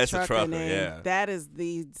a a trucker name. Yeah, that is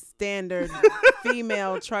the standard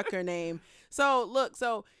female trucker name. So look,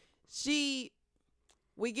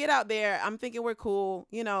 we get out there. I'm thinking we're cool.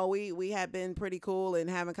 You know, we had been pretty cool and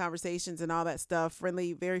having conversations and all that stuff.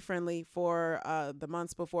 Friendly, very friendly for the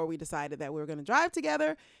months before we decided that we were going to drive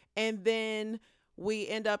together. And then we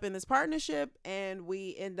end up in this partnership and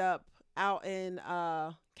we end up out in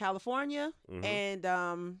California. Mm-hmm.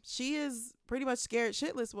 And she is pretty much scared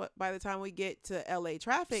shitless by the time we get to LA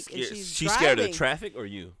traffic. And she's scared of traffic or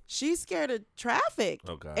you? She's scared of traffic.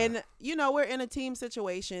 Okay. And you know, we're in a team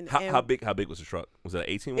situation. How big was the truck? Was it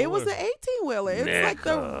an 18-wheeler? It was an 18-wheeler. It's like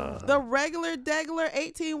the regular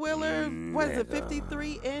 18-wheeler. What is it?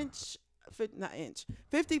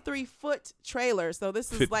 53-foot trailer. So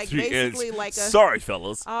this is like basically like a. Sorry,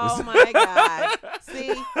 fellas. Oh my God.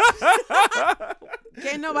 See,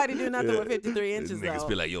 can't nobody do nothing with 53 inches. Niggas though.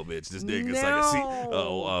 Be like, yo, bitch, this nigga's like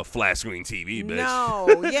a flat screen TV, bitch. No,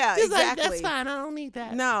 yeah, exactly. Like, that's fine. I don't need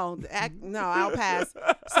that. No, I'll pass.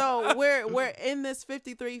 So we're in this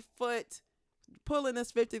 53-foot. Pulling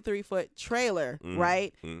this 53-foot trailer,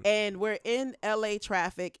 right? And we're in LA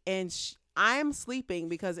traffic, and I'm sleeping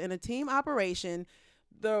because in a team operation,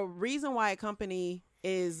 the reason why a company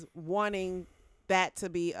is wanting that to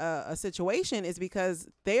be a situation is because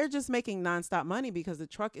they're just making nonstop money because the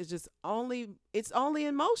truck is just only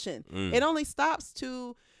in motion. It only stops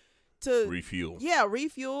to refuel. Yeah,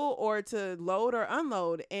 refuel or to load or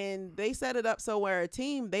unload. And they set it up so where a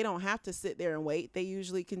team, they don't have to sit there and wait. They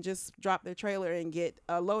usually can just drop their trailer and get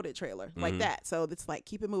a loaded trailer like that. So it's like,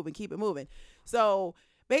 keep it moving. So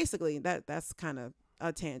basically that's kind of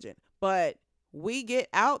a tangent. But we get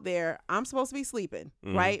out there, I'm supposed to be sleeping,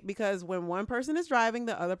 right? Because when one person is driving,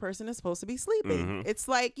 the other person is supposed to be sleeping. It's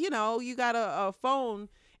like, you know, you got a phone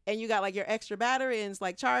and you got like your extra battery and it's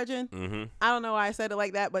like charging. I don't know why I said it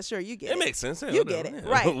like that, but sure, you get it. It makes sense. You get it,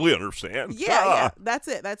 right. We understand. Yeah, that's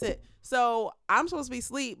it. So I'm supposed to be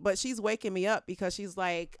asleep, but she's waking me up because she's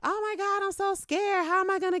like, oh my God, I'm so scared. How am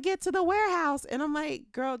I going to get to the warehouse? And I'm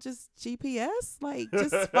like, girl, just GPS, like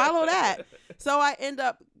just follow that. So I end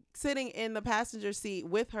up sitting in the passenger seat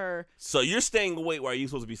with her. So you're staying awake while you're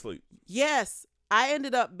supposed to be asleep? Yes. I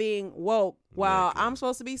ended up being woke while I'm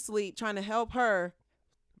supposed to be asleep, trying to help her,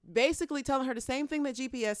 basically telling her the same thing that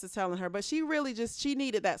GPS is telling her, but she really she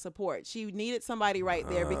needed that support. She needed somebody right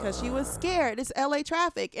there because she was scared. It's LA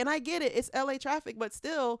traffic. And I get it. It's LA traffic, but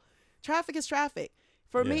still, traffic is traffic.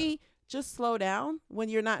 For me, just slow down when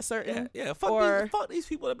you're not certain. Yeah. Fuck these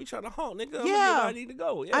people that be trying to honk, nigga. I'm yeah. where I need to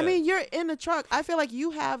go. Yeah. I mean, you're in the truck. I feel like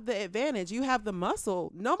you have the advantage. You have the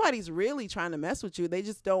muscle. Nobody's really trying to mess with you. They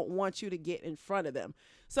just don't want you to get in front of them.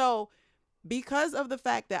 So because of the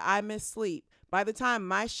fact that I missed sleep, by the time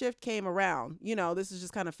my shift came around, you know, this is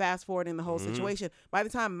just kind of fast forwarding the whole situation. By the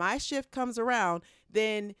time my shift comes around,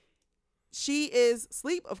 then she is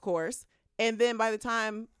asleep, of course. And then by the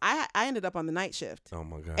time I ended up on the night shift. Oh,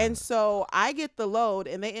 my God. And so I get the load,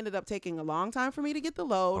 and they ended up taking a long time for me to get the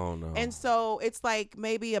load. Oh, no. And so it's like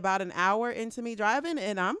maybe about an hour into me driving,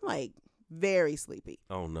 and I'm like very sleepy.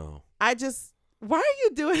 Oh, no. Why are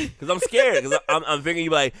you doing it? Because I'm scared. Because I'm thinking you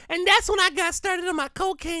like, and that's when I got started on my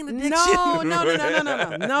cocaine addiction.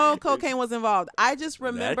 No. No cocaine was involved. I just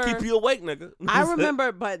remember. That'd keep you awake, nigga. I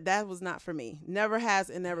remember, but that was not for me. Never has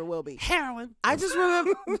and never will be. Heroin. I just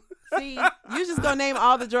remember. See, you just gonna name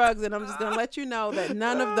all the drugs, and I'm just gonna let you know that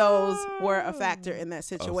none of those were a factor in that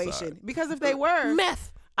situation. Because if they were,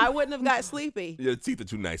 meth, I wouldn't have got sleepy. Your teeth are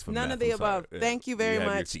too nice for none meth. of the above. Yeah. Thank you very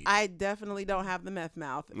much. I definitely don't have the meth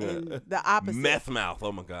mouth. And the opposite. Meth mouth.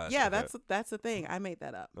 Oh my gosh. Yeah, that's the thing. I made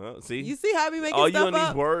that up. See, you see how I be making all stuff you on up?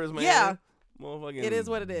 these words, man. Yeah. Motherfucking it is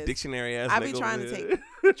what it is. Dictionary ass. I be trying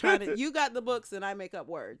to you got the books and I make up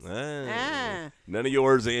words. None of your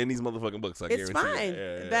words are in these motherfucking books. It's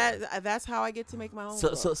fine. That's how I get to make my own.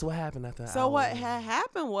 So what happened after that? So what had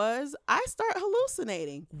happened was I start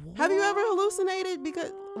hallucinating. What? Have you ever hallucinated?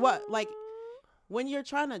 Because like when you're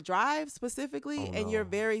trying to drive specifically and you're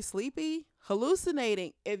very sleepy,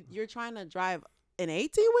 hallucinating. If you're trying to drive an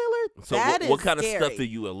 18-wheeler, so that what kind scary. of stuff do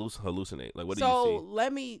you hallucinate? Like what do you see? So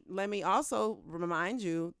let me also remind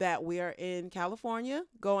you that we are in California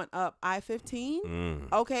going up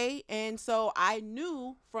I-15. Okay, and so I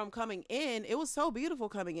knew from coming in, it was so beautiful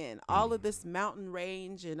coming in. All of this mountain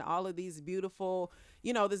range and all of these beautiful,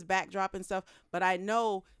 you know, this backdrop and stuff. But I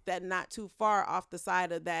know that not too far off the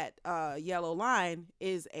side of that yellow line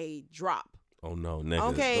is a drop. Oh no,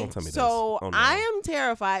 nigga. Okay, Don't tell me so this. Oh, no. I am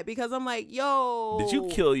terrified because I'm like, yo. Did you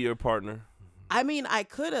kill your partner? I mean, I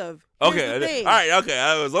could have. Okay, all right, okay.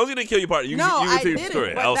 As long as you didn't kill your partner, you continue the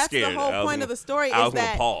story. But I was that's scared. the whole point of the story. I is was gonna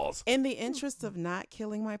that pause. in the interest of not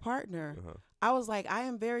killing my partner, I was like, I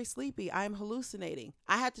am very sleepy. I am hallucinating.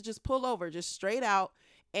 I had to just pull over, just straight out,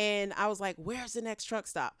 and I was like, where's the next truck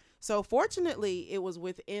stop? So fortunately, it was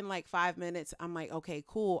within like 5 minutes. I'm like, okay,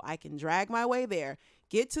 cool. I can drag my way there,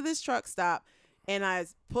 get to this truck stop. And I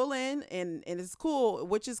pull in, and it's cool,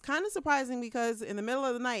 which is kind of surprising because in the middle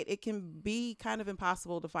of the night, it can be kind of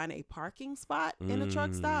impossible to find a parking spot in a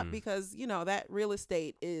truck stop because, you know, that real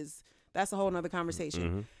estate that's a whole nother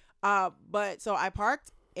conversation. But so I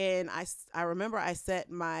parked, and I remember I set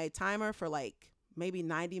my timer for like maybe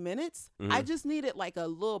 90 minutes. I just needed like a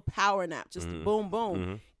little power nap, just boom,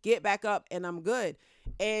 boom, get back up, and I'm good.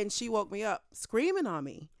 And she woke me up screaming on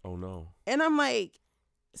me. Oh, no. And I'm like,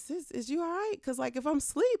 sis, is you all right? Because, like, if I'm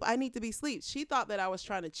asleep, I need to be asleep. She thought that I was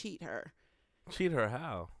trying to cheat her. Cheat her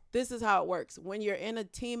how? This is how it works. When you're in a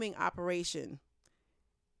teaming operation,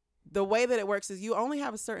 the way that it works is you only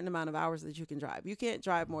have a certain amount of hours that you can drive. You can't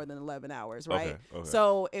drive more than 11 hours, right? Okay.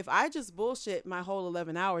 So if I just bullshit my whole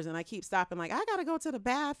 11 hours and I keep stopping, like, I got to go to the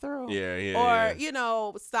bathroom. Or, you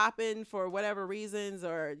know, stopping for whatever reasons,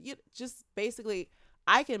 or just basically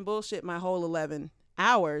I can bullshit my whole 11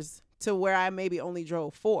 hours to where I maybe only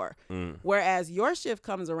drove 4. Whereas your shift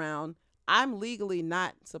comes around, I'm legally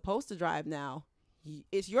not supposed to drive now.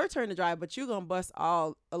 It's your turn to drive, but you're going to bust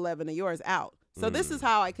all 11 of yours out. So this is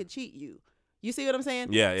how I could cheat you. You see what I'm saying?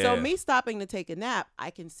 Yeah. So me stopping to take a nap, I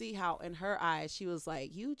can see how in her eyes, she was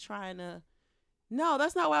like, you trying to... No,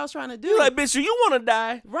 that's not what I was trying to do. You're like, bitch, you want to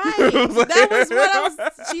die. Right. That was what I was...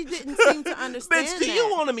 She didn't seem to understand bitch, do you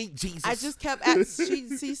want to meet Jesus? I just kept...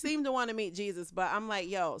 She seemed to want to meet Jesus, but I'm like,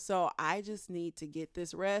 yo, so I just need to get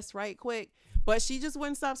this rest right quick. But she just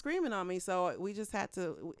wouldn't stop screaming on me, so we just had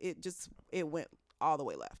to... It went all the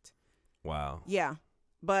way left. Wow. Yeah.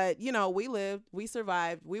 But, you know, we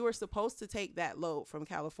survived. We were supposed to take that load from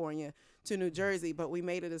California to New Jersey, but we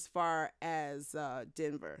made it as far as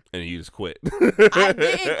Denver. And you just quit. I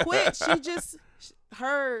didn't quit. She just,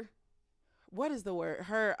 what is the word?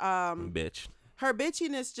 Bitch. Her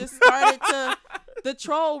bitchiness just started to, the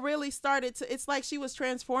troll really started to, it's like she was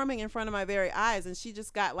transforming in front of my very eyes, and she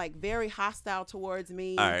just got like very hostile towards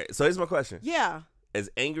me. All right. So here's my question. Yeah.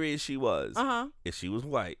 As angry as she was, if she was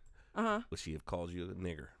white, would she have called you a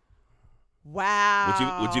nigger?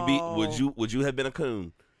 Wow. Would you have been a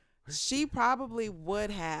coon? She probably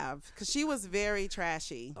would have, because she was very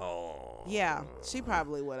trashy. Oh. Yeah, she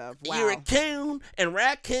probably would have. Wow. You're a coon, and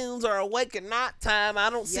raccoons are awake at night time. I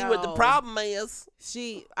don't see what the problem is.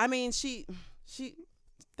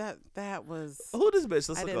 That was... Who this bitch?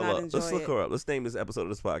 Let's I look did her not up. enjoy Let's look it. her up. Let's name this episode of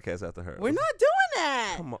this podcast after her. We're not doing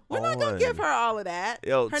that. Come We're not going to give her all of that.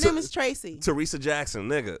 Yo, her name is Tracy. Teresa Jackson,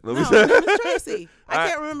 nigga. No, her name is Tracy. I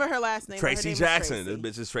can't remember her last name. Tracy Jackson. This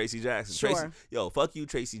bitch is Tracy Jackson. Sure. Tracy, yo, fuck you,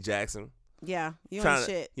 Tracy Jackson. Yeah, you ain't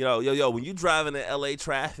shit. Yo, when you driving in LA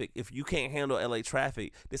traffic, if you can't handle LA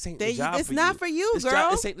traffic, this ain't the job for you. It's not for you, girl.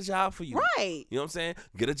 This ain't the job for you. Right. You know what I'm saying?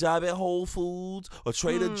 Get a job at Whole Foods or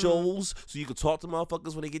Trader Joe's so you can talk to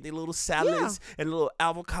motherfuckers when they get their little salads and little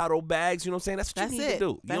avocado bags. You know what I'm saying? That's what you need to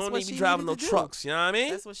do. You don't need to be driving no trucks. You know what I mean?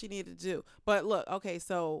 That's what she needed to do. But look, okay,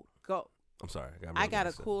 so go. I'm sorry. I got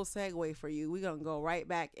a cool segue for you. We're going to go right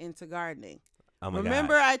back into gardening. Oh my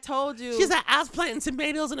Remember, God. I told you. She's like, I was planting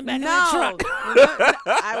tomatoes in the back of the truck.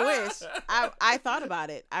 I wish. I thought about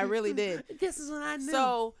it. I really did. This is what I knew.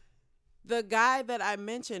 So, the guy that I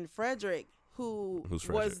mentioned, Frederick, Who's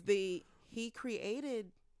Frederick? He created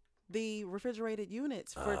the refrigerated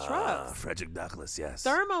units for trucks. Frederick Douglass, yes.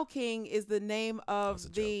 Thermo King is the name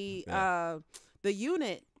of the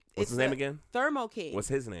unit. What's his name again? Thermo King. What's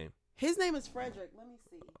his name? His name is Frederick. Let me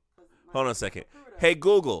see. Hold on a second. Hey,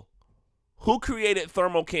 Google. Who created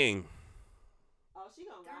Thermo King? Oh, she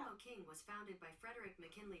gonna Thermo King was founded by Frederick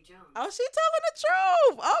McKinley Jones. Oh, she telling the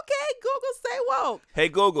truth. Okay, Google, stay woke. Hey,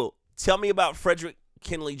 Google, tell me about Frederick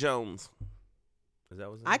Kinley Jones. Is that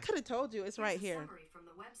what's I could have told you. It's right here. Summary from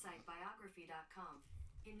the website biography.com.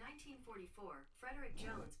 In 1944, Frederick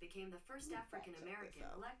Jones became the first African American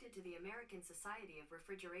elected to the American Society of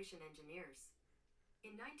Refrigeration Engineers.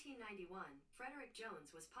 In 1991, Frederick Jones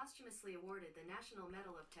was posthumously awarded the National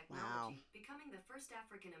Medal of Technology, becoming the first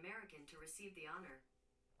African American to receive the honor.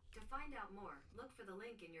 To find out more, look for the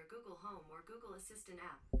link in your Google Home or Google Assistant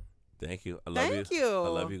app. Thank you. I love you. Thank you. I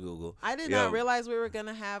love you, Google. I did not realize we were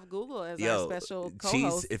gonna have Google as our special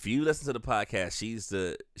co-host. If you listen to the podcast,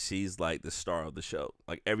 she's like the star of the show.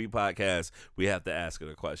 Like every podcast, we have to ask her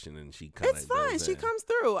a question, and she kind of. It's fine. She comes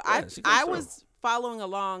through. Yeah, I was following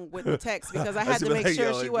along with the text because I had to make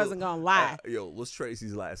sure she wasn't gonna lie. What's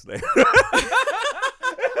Tracy's last name?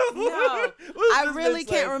 No, I really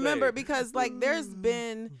can't remember because like there's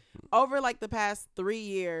been over like the past 3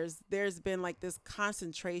 years, there's been like this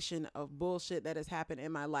concentration of bullshit that has happened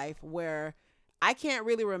in my life where I can't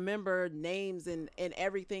really remember names and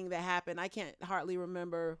everything that happened. I can't hardly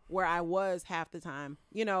remember where I was half the time.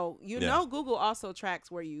 You know, Google also tracks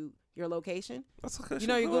where your location. That's okay. You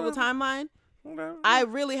know your Google timeline. Whatever. I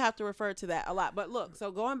really have to refer to that a lot. But look,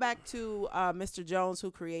 so going back to Mr. Jones,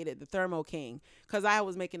 who created the Thermo King, because I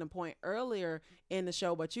was making a point earlier in the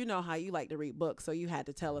show, but you know how you like to read books, so you had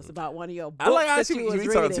to tell us about one of your books. I like how that you was you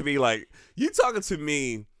reading. talking to me like you talking to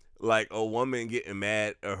me like a woman getting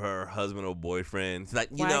mad at her husband or boyfriend. Like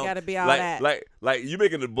you Why know, I gotta be all like, that? like you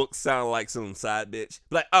making the book sound like some side bitch.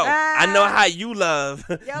 Like I know how you love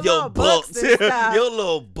your little books, and stuff. your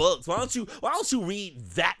little books. Why don't you read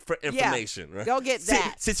that for information? Yeah, right? go get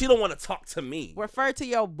that. Since you don't want to talk to me. Refer to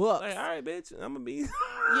your books. Like, all right, bitch, I'm gonna be.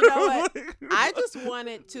 You know what? I just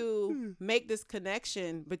wanted to make this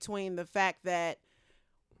connection between the fact that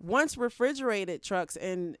once refrigerated trucks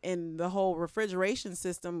and the whole refrigeration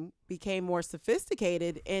system became more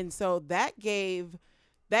sophisticated, and so that gave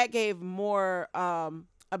more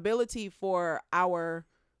ability for our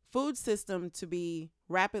food system to be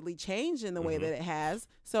rapidly changed in the way that it has,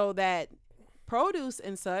 so that produce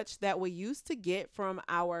and such that we used to get from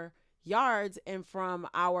our yards and from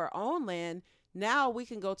our own land, now we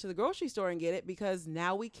can go to the grocery store and get it because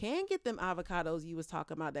now we can get them avocados you was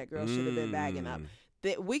talking about that girl should have been bagging up.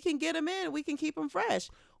 That we can get them in, we can keep them fresh.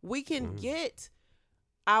 We can get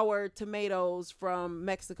our tomatoes from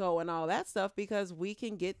Mexico and all that stuff because we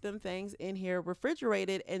can get them things in here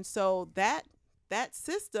refrigerated. And so that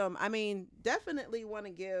system, I mean, definitely want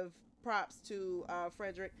to give props to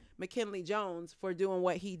Frederick McKinley Jones for doing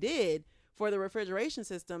what he did for the refrigeration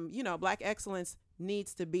system. You know, Black excellence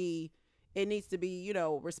needs to be, you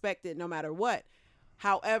know, respected no matter what.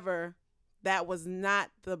 However, that was not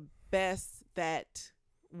the best that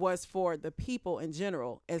was for the people in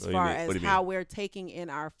general as far as how we're taking in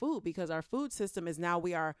our food, because our food system is now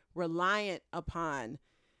we are reliant upon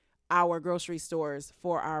our grocery stores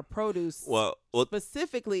for our produce, well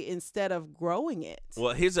specifically instead of growing it.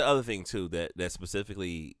 Well, here's the other thing too that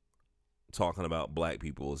specifically talking about Black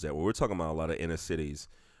people is that when we're talking about a lot of inner cities,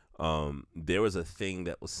 there was a thing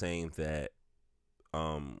that was saying that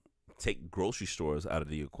take grocery stores out of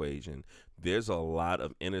the equation. There's a lot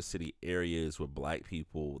of inner city areas where Black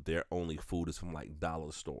people, their only food is from like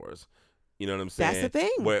dollar stores. You know what I'm saying? That's the thing.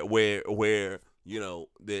 Where you know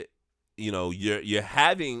that you're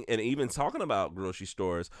having, and even talking about grocery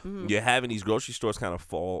stores, you're having these grocery stores kind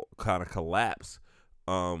of collapse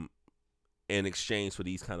in exchange for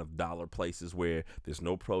these kind of dollar places where there's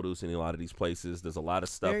no produce in a lot of these places. There's a lot of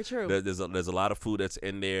stuff. Very true. There's a lot of food that's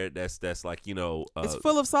in there that's like, you know, it's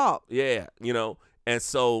full of salt. Yeah, you know. And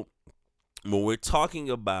so when we're talking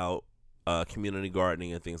about community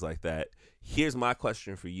gardening and things like that, here's my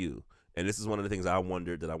question for you. And this is one of the things I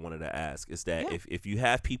wondered that I wanted to ask is that if you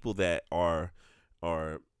have people that are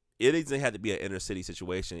it doesn't have to be an inner city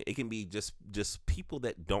situation. It can be just people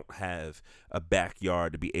that don't have a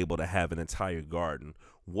backyard to be able to have an entire garden.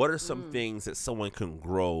 What are some things that someone can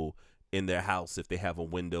grow in their house if they have a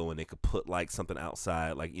window and they could put like something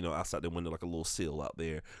outside, like, you know, outside the window, like a little sill out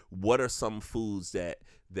there? What are some foods that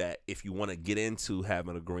if you want to get into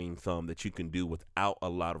having a green thumb that you can do without a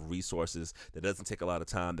lot of resources, that doesn't take a lot of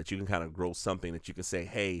time, that you can kind of grow something that you can say,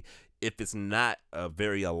 hey, if it's not a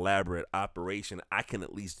very elaborate operation, I can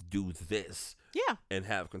at least do this. Yeah. And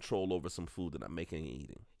have control over some food that I'm making and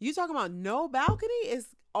eating. You talking about no balcony is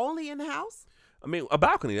only in the house? I mean, a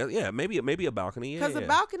balcony, yeah, maybe a balcony, yeah. Because a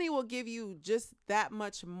balcony will give you just that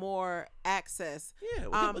much more access. Yeah,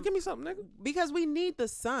 well, give me something, nigga. Because we need the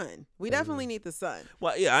sun. We definitely need the sun.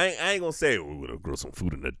 Well, yeah, I ain't gonna say we're gonna grow some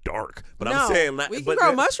food in the dark, but no, I'm saying we can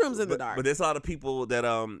grow mushrooms in the dark. But there's a lot of people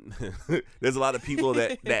that there's a lot of people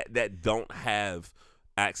that don't have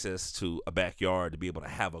access to a backyard to be able to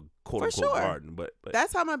have a quote unquote garden. But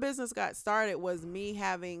that's how my business got started, was me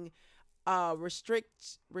having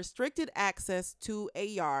restricted access to a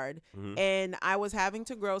yard, and I was having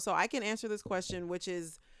to grow. So I can answer this question, which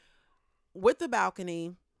is, with the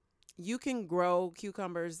balcony, you can grow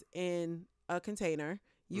cucumbers in a container.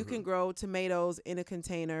 You can grow tomatoes in a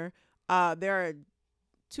container. There are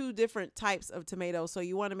two different types of tomatoes, so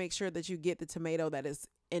you want to make sure that you get the tomato that is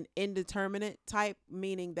an indeterminate type,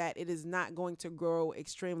 meaning that it is not going to grow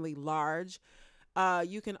extremely large.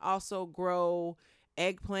 You can also grow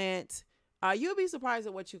eggplant. You'll be surprised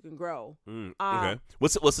at what you can grow. Okay.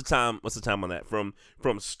 What's the time on that from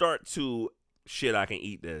start to shit, I can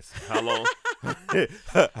eat this. How long?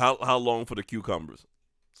 how long for the cucumbers?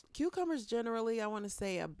 Cucumbers generally, I want to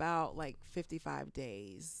say about like 55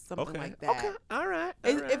 days, something like that. Okay. All right.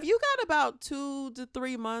 If you got about 2 to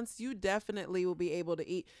 3 months, you definitely will be able to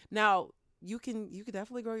eat. Now, you can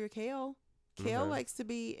definitely grow your kale. Kale likes to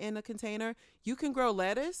be in a container. You can grow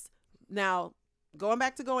lettuce. Now, going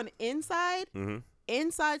back to going inside,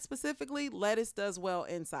 inside specifically, lettuce does well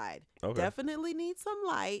inside. Okay. Definitely needs some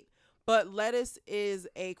light, but lettuce is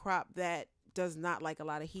a crop that does not like a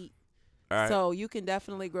lot of heat. All right. So you can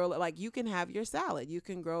definitely grow, like you can have your salad. You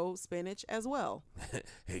can grow spinach as well.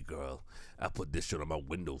 Hey, girl, I put this shit on my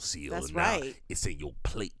windowsill. That's and now right. It's in your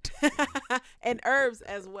plate. And herbs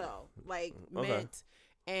as well, like mint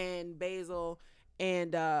and basil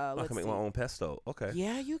and I can make my own pesto. Okay.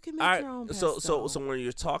 Yeah, you can make your own pesto. So when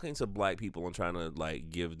you're talking to black people and trying to like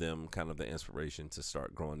give them kind of the inspiration to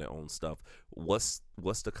start growing their own stuff, what's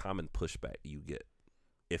the common pushback you get,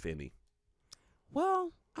 if any?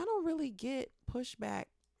 Well, I don't really get pushback.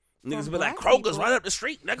 Niggas from be like, black Kroger's people. right up the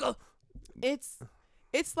street, nigga. It's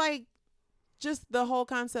like just the whole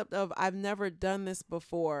concept of I've never done this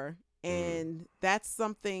before, and that's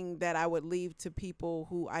something that I would leave to people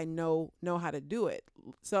who I know how to do it.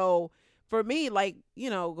 So for me, like, you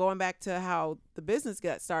know, going back to how the business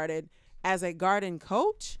got started, as a garden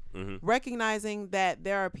coach, recognizing that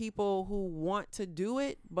there are people who want to do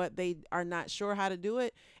it, but they are not sure how to do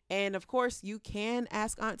it. And of course, you can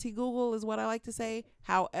ask Auntie Google, is what I like to say.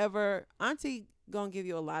 However, Auntie gonna give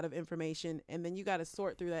you a lot of information, and then you got to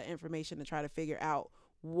sort through that information to try to figure out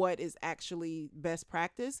what is actually best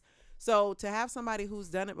practice. So to have somebody who's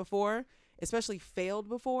done it before, especially failed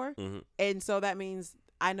before, and so that means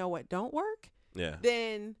I know what don't work. Yeah.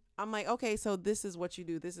 Then I'm like, okay, so this is what you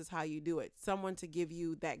do. This is how you do it. Someone to give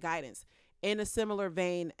you that guidance in a similar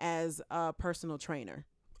vein as a personal trainer.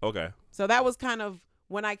 Okay. So that was kind of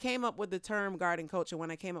when I came up with the term garden coach, and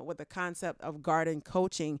when I came up with the concept of garden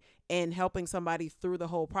coaching and helping somebody through the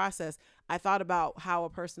whole process, I thought about how a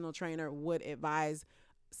personal trainer would advise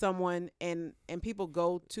someone, and people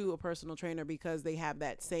go to a personal trainer because they have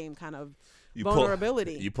that same kind of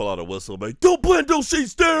vulnerability. You pull out a whistle, like, don't plant those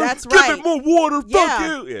seeds there. That's Give right. it more water. Yeah. Fuck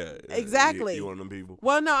you. Yeah. Exactly. You one of them people.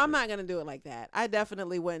 Well, no, I'm not going to do it like that. I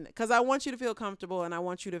definitely wouldn't, because I want you to feel comfortable and I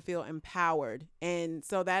want you to feel empowered. And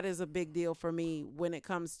so that is a big deal for me when it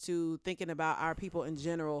comes to thinking about our people in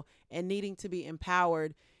general and needing to be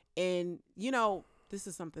empowered. And, you know, this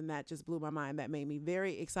is something that just blew my mind, that made me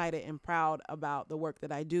very excited and proud about the work that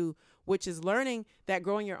I do, which is learning that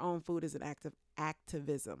growing your own food is an act of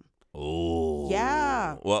activism. Oh.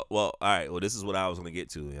 Yeah. Well, all right. Well, this is what I was going to get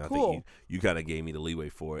to. I Cool. think you kind of gave me the leeway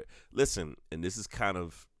for it. Listen, and this is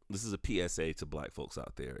a PSA to black folks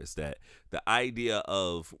out there, is that the idea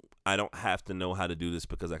of I don't have to know how to do this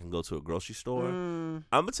because I can go to a grocery store. I'm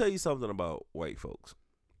going to tell you something about white folks.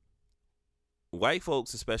 White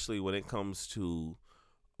folks, especially when it comes to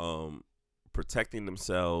protecting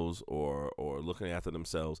themselves or looking after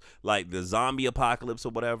themselves, like the zombie apocalypse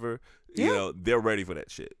or whatever, you know, they're ready for that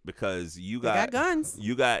shit, because you got guns.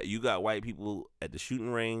 You got white people at the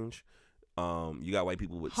shooting range. You got white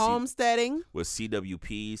people with homesteading, with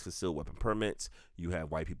CWPs, concealed weapon permits. You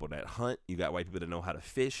have white people that hunt. You got white people that know how to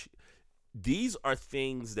fish. These are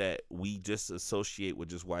things that we just associate with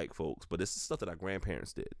just white folks, but this is stuff that our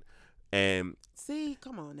grandparents did. And see,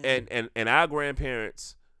 come on now. And our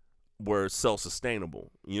grandparents were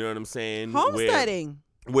self-sustainable. You know what I'm saying? Homesteading.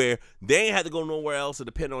 Where they ain't had to go nowhere else or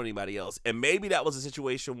depend on anybody else. And maybe that was a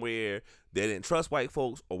situation where they didn't trust white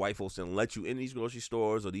folks, or white folks didn't let you in these grocery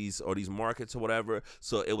stores or these markets or whatever.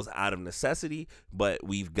 So it was out of necessity, but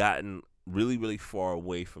we've gotten really, really far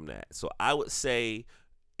away from that. So I would say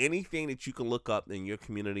anything that you can look up in your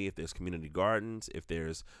community, if there's community gardens, if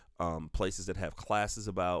there's places that have classes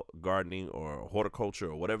about gardening or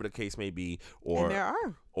horticulture or whatever the case may be, or and there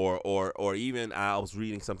are, or even I was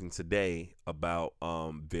reading something today about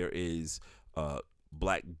there is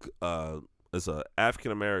it's a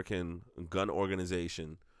African American gun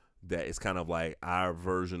organization that is kind of like our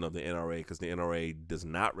version of the NRA, because the NRA does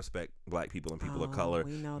not respect black people and people of color.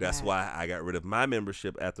 That's why I got rid of my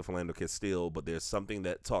membership after Philando Castile. But there's something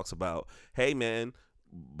that talks about, hey man,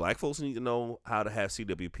 black folks need to know how to have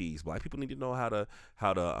CWPs. Black people need to know how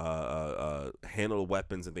to handle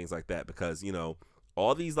weapons and things like that, because you know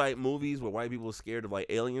all these like movies where white people are scared of like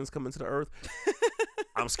aliens coming to the earth.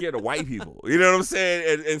 I'm scared of white people. You know what I'm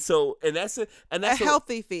saying? And that's a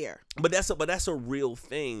healthy fear. But that's a real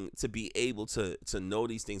thing, to be able to know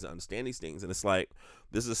these things, and understand these things. And it's like,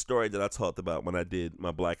 this is a story that I talked about when I did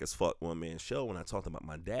my Black as Fuck one man show, when I talked about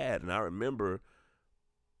my dad. And I remember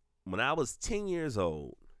when I was 10 years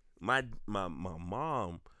old, my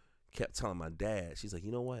mom kept telling my dad, she's like,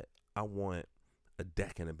 you know what? I want a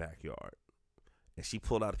deck in the backyard. And she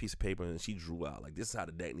pulled out a piece of paper and she drew out, like, this is how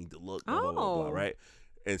the deck need to look, blah, blah, blah, blah, right?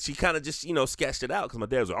 And she kind of just, sketched it out because my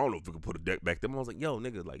dad was like, I don't know if we can put a deck back there. I was like, yo,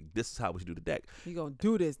 nigga, like, this is how we should do the deck. You gonna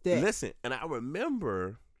do this deck. Listen, and I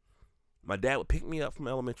remember my dad would pick me up from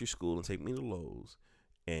elementary school and take me to Lowe's.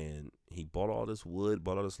 And he bought all this wood,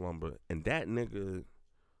 bought all this lumber. And that nigga,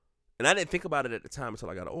 and I didn't think about it at the time until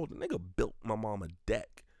I got older. The nigga built my mom a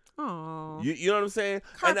deck. Aww. You know what I'm saying?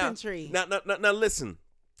 Carpentry. Now listen.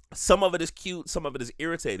 Some of it is cute. Some of it is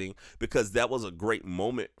irritating because that was a great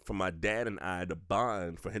moment for my dad and I to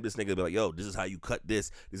bond. For him, this nigga to be like, yo, this is how you cut this.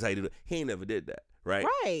 This is how you do it. He ain't never did that, right?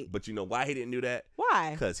 Right. But you know why he didn't do that?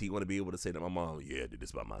 Why? Because he want to be able to say to my mom, yeah, I did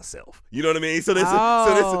this by myself. You know what I mean? So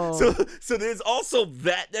there's also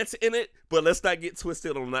that's in it. But let's not get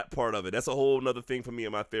twisted on that part of it. That's a whole nother thing for me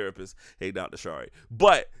and my therapist. Hey, Dr. Shari.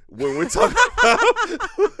 But when we're talking about...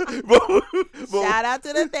 Shout out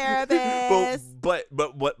to the therapist.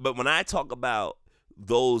 But when I talk about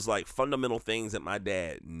those, like, fundamental things that my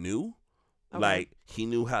dad knew, like, he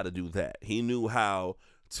knew how to do that. He knew how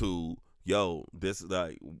to... this,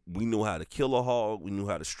 like, we knew how to kill a hog. We knew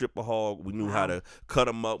how to strip a hog. We knew how to cut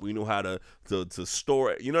them up. We knew how to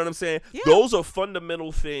store it. You know what I'm saying? Yeah. Those are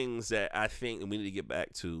fundamental things that I think we need to get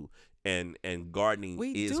back to. And gardening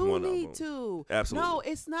is one of them. We do need to. Absolutely. No,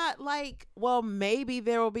 it's not like, well, maybe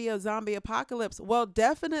there will be a zombie apocalypse. Well,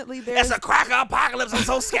 definitely there's... It's a cracker apocalypse. I'm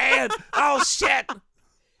so scared. Oh, shit.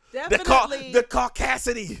 Definitely. The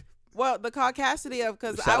caucasity. Well, the caucasity of,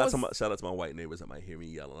 because shout out to my white neighbors that might hear me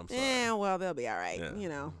yelling. I'm sorry. Yeah, well, they'll be all right.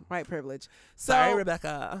 Yeah. White privilege. Sorry,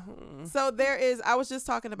 Rebecca. So I was just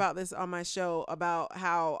talking about this on my show about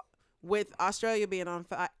how with Australia being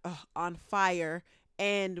on fire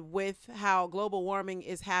and with how global warming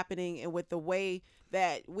is happening and with the way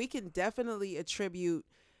that we can definitely attribute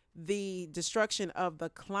the destruction of the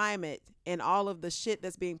climate and all of the shit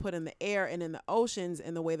that's being put in the air and in the oceans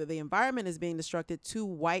and the way that the environment is being destructed to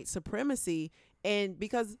white supremacy. And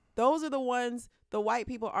because those are the white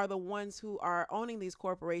people are the ones who are owning these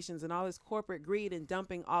corporations and all this corporate greed and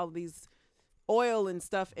dumping all of these oil and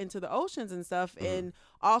stuff into the oceans and stuff. Mm-hmm. And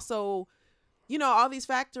also, all these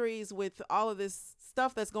factories with all of this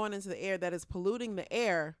stuff that's going into the air that is polluting the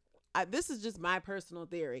air. This is just my personal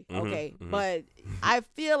theory, okay? Mm-hmm. But I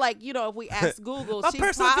feel like, if we ask Google, my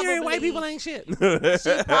personal theory, white people ain't shit.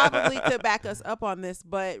 She probably could back us up on this,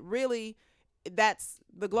 but really, that's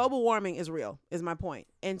the global warming is real, is my point.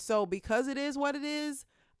 And so because it is what it is,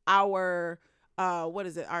 our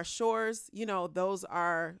our shores, those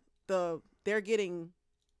are they're getting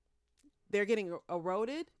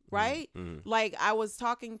eroded. Right? Mm-hmm. Like I was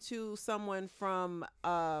talking to someone from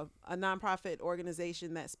a nonprofit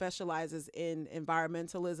organization that specializes in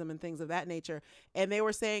environmentalism and things of that nature. And they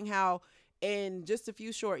were saying how in just a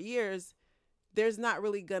few short years, there's not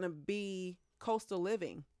really going to be coastal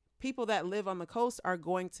living. People that live on the coast are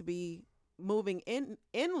going to be moving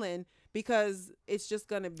inland because it's just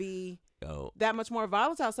going to be that much more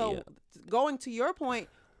volatile. So going to your point,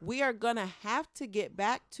 we are going to have to get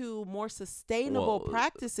back to more sustainable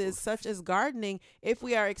practices such as gardening if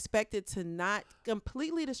we are expected to not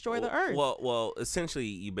completely destroy the earth. Well, essentially,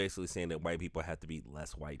 you're basically saying that white people have to be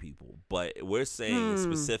less white people. But we're saying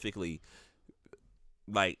specifically,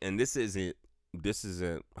 like, and this isn't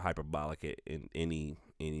hyperbolic in any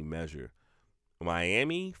measure.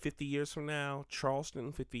 Miami 50 years from now,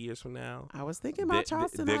 Charleston 50 years from now. I was thinking about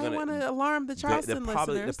Charleston. I didn't want to alarm the Charleston listeners.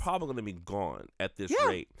 They're probably going to be gone at this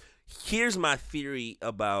rate. Here's my theory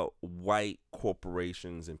about white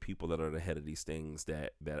corporations and people that are the head of these things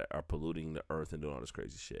that are polluting the earth and doing all this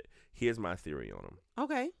crazy shit. Here's my theory on them.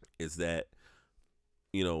 Okay. Is that,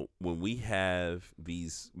 when we have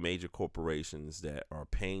these major corporations that are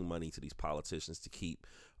paying money to these politicians to keep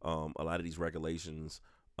a lot of these regulations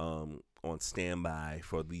on standby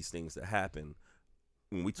for these things to happen.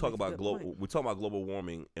 When we talk about global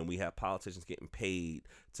warming and we have politicians getting paid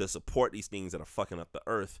to support these things that are fucking up the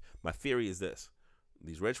earth, my theory is this.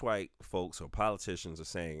 These rich white folks or politicians are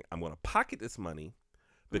saying, I'm going to pocket this money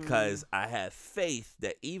because I have faith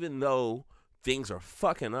that even though things are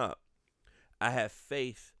fucking up, I have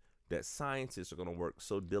faith that scientists are going to work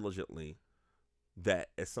so diligently that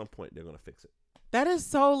at some point they're going to fix it. That is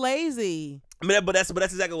so lazy. I mean, but that's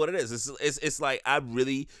exactly what it is. It's like I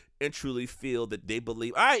really and truly feel that they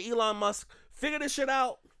believe. All right, Elon Musk, figure this shit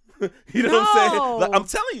out. You know what I'm saying? Like, I'm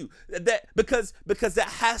telling you that because that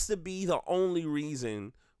has to be the only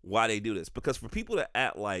reason why they do this. Because for people to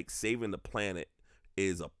act like saving the planet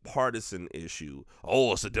is a partisan issue.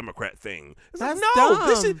 Oh, it's a Democrat thing. It's That's like, no, dumb.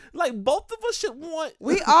 this is like both of us should want.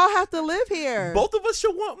 We all have to live here. Both of us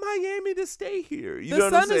should want Miami to stay here. You the know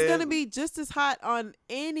what I'm sun is saying? going to be just as hot on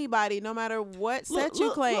anybody, no matter what set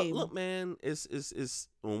you claim. Look, man, it's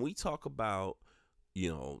when we talk about, you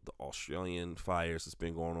know, the Australian fires that's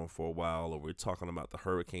been going on for a while, or we're talking about the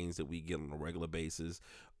hurricanes that we get on a regular basis.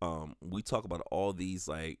 We talk about all these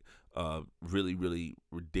like really, really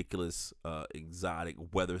ridiculous, exotic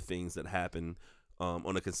weather things that happen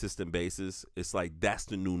on a consistent basis. It's like that's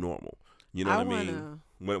the new normal. You know what I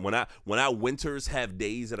mean? When our winters have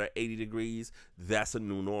days that are 80 degrees, that's a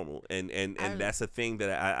new normal, and that's a thing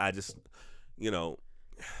that I just, you know.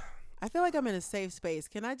 I feel like I'm in a safe space.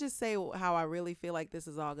 Can I just say how I really feel like this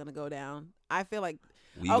is all gonna go down? I feel like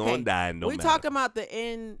we gonna die. No we matter. talking about the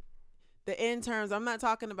end terms. I'm not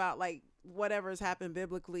talking about like whatever's happened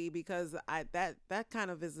biblically, because that kind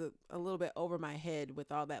of is a little bit over my head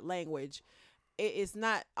with all that language. It's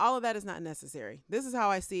not, all of that is not necessary. This is how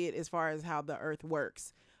I see it as far as how the earth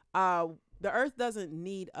works. The earth doesn't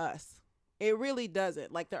need us. It really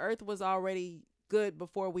doesn't. Like the earth was already good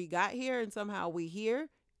before we got here, and somehow we here.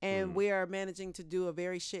 And we are managing to do a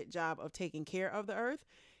very shit job of taking care of the earth.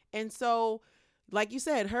 And so, like you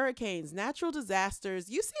said, hurricanes, natural disasters.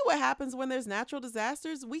 You see what happens when there's natural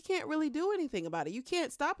disasters? We can't really do anything about it. You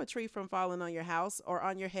can't stop a tree from falling on your house or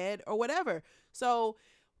on your head or whatever. So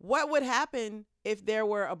what would happen if there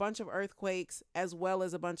were a bunch of earthquakes, as well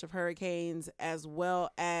as a bunch of hurricanes, as well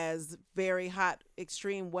as very hot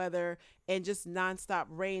extreme weather and just nonstop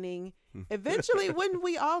raining? Eventually, wouldn't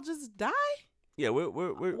we all just die? Yeah,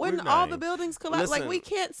 Wouldn't all the buildings collapse? Like, we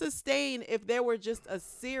can't sustain if there were just a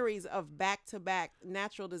series of back-to-back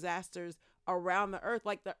natural disasters around the earth.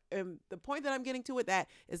 Like the point that I'm getting to with that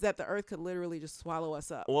is that the earth could literally just swallow us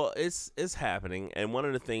up. Well, it's happening, and one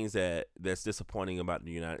of the things that's disappointing about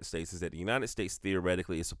the United States is that the United States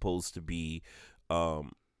theoretically is supposed to be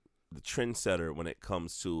the trendsetter when it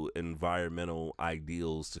comes to environmental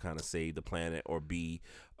ideals to kind of save the planet or be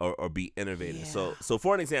innovative. Yeah. So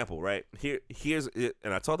for an example, right, here's it,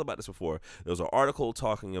 and I talked about this before. There was an article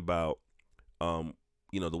talking about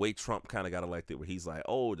the way Trump kind of got elected, where he's like,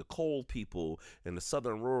 oh, the coal people and the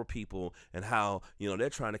southern rural people, and how, they're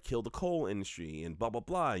trying to kill the coal industry and blah, blah,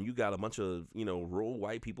 blah. And you got a bunch of, rural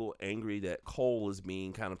white people angry that coal is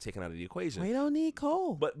being kind of taken out of the equation. We don't need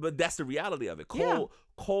coal. But that's the reality of it.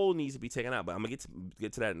 Coal needs to be taken out. But I'm going to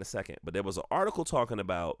get to that in a second. But there was an article talking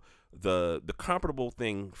about the comparable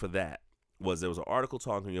thing for that was there was an article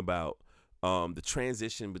talking about the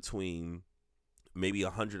transition between maybe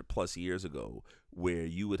 100 plus years ago, where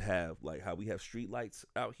you would have like how we have street lights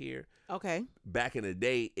out here. Okay. Back in the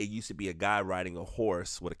day, it used to be a guy riding a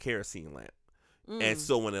horse with a kerosene lamp. And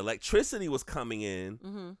so when electricity was coming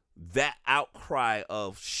in, that outcry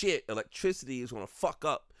of shit, electricity is going to fuck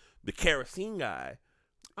up the kerosene guy,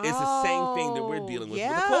 is the same thing that we're dealing with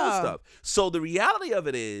the coal stuff. So the reality of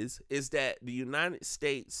it is that the United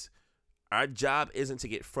States, our job isn't to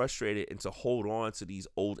get frustrated and to hold on to these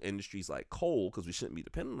old industries like coal, because we shouldn't be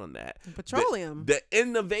dependent on that. Petroleum. The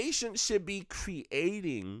innovation should be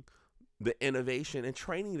creating the innovation and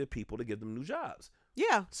training the people to give them new jobs.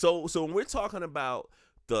 Yeah. So when we're talking about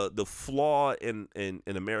the flaw in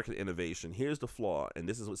American innovation, here's the flaw, and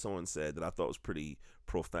this is what someone said that I thought was pretty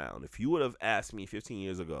profound. If you would have asked me 15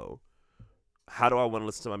 years ago, how do I want to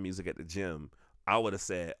listen to my music at the gym, I would have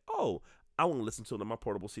said, oh, I want to listen to it on my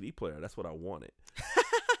portable CD player. That's what I wanted.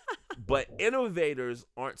 But innovators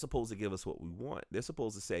aren't supposed to give us what we want. They're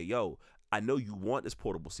supposed to say, yo, I know you want this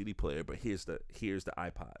portable CD player, but here's the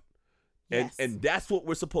iPod. Yes. And that's what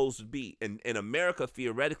we're supposed to be. And America,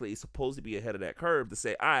 theoretically, is supposed to be ahead of that curve to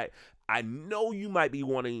say, all right, I know you might be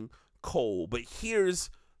wanting coal, but here's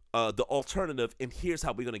the alternative, and here's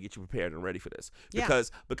how we're going to get you prepared and ready for this. Because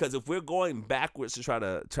if we're going backwards to try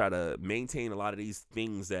to maintain a lot of these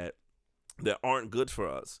things that aren't good for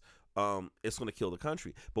us, it's going to kill the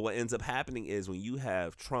country. But what ends up happening is when you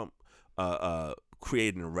have Trump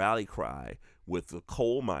creating a rally cry with the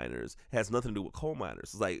coal miners, it has nothing to do with coal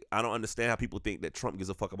miners. It's like, I don't understand how people think that Trump gives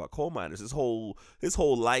a fuck about coal miners. His whole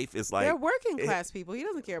life is like, they're working class people. He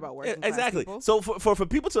doesn't care about working class people. So for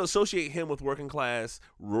people to associate him with working class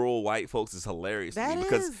rural white folks is hilarious to me,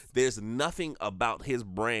 because there's nothing about his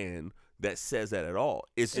brand that says that at all.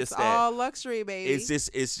 It's just that all luxury, baby. It's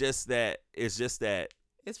just that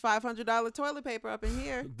it's $500 toilet paper up in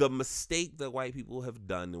here. The mistake that white people have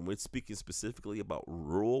done, and we're speaking specifically about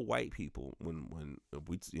rural white people, when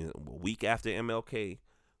we a week after MLK,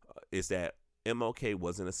 is that MLK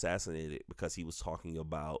wasn't assassinated because he was talking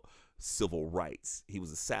about civil rights. He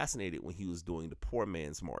was assassinated when he was doing the Poor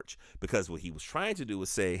Man's March, because what he was trying to do was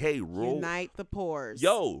say, hey, unite the poors.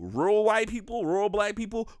 rural white people, rural black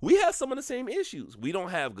people, we have some of the same issues. We don't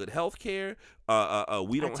have good health care. We Our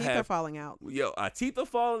don't teeth have are falling out. our teeth are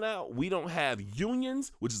falling out. We don't have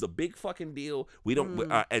unions, which is a big fucking deal. We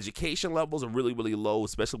don't. Our education levels are really, really low,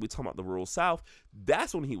 especially when we talk about the rural South.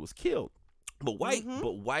 That's when he was killed. But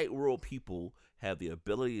white rural people have the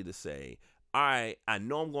ability to say, all right, I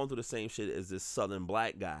know I'm going through the same shit as this Southern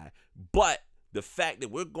black guy, but the fact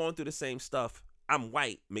that we're going through the same stuff, I'm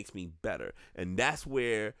white, makes me better. And that's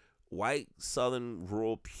where white Southern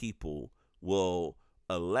rural people will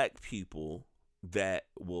elect people that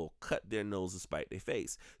will cut their nose and spite their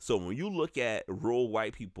face. So when you look at rural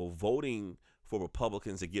white people voting for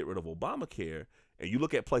Republicans to get rid of Obamacare, and you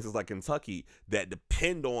look at places like Kentucky that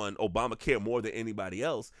depend on Obamacare more than anybody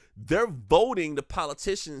else, they're voting the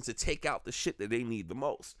politicians to take out the shit that they need the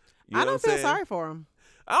most. You know I don't what I'm feel saying? sorry for them.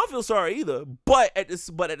 I don't feel sorry either. But at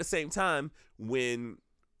the same time, when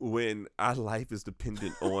our life is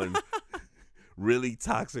dependent on really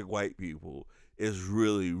toxic white people, it's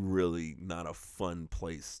really, really not a fun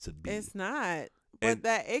place to be. It's not. But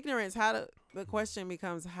that ignorance, the question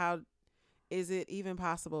becomes, how is it even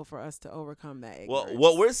possible for us to overcome that ignorance? Well,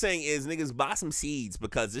 what we're saying is, niggas, buy some seeds,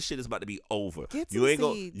 because this shit is about to be over. Get you some ain't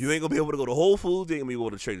seeds. You ain't gonna be able to go to Whole Foods. You ain't gonna be able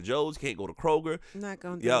to go to Trader Joe's. You can't go to Kroger. I'm not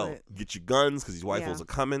gonna do it. Get your guns, because these white Yeah. folks are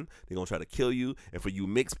coming. They're gonna try to kill you. And for you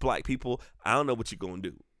mixed black people, I don't know what you're gonna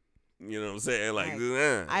do. You know what I'm saying? Like,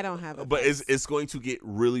 I don't have it. But it's going to get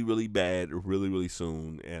really, really bad really, really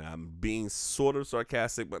soon. And I'm being sort of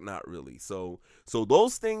sarcastic, but not really. So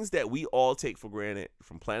those things that we all take for granted,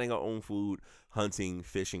 from planting our own food, hunting,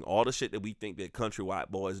 fishing, all the shit that we think that country white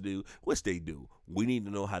boys do, which they do, we need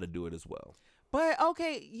to know how to do it as well. But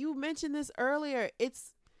okay, you mentioned this earlier.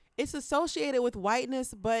 It's associated with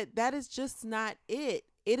whiteness, but that is just not it.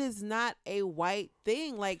 It is not a white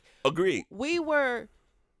thing. Like, agreed.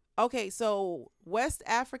 So West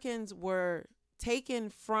Africans were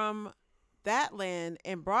taken from that land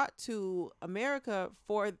and brought to America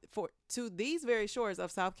to these very shores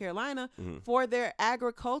of South Carolina for their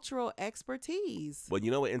agricultural expertise. But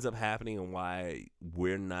you know what ends up happening, and why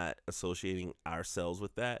we're not associating ourselves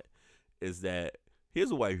with that, is that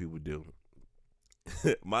here's what white people do.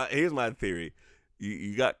 Here's my theory.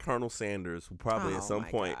 You got Colonel Sanders, who probably at some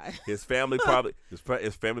point his family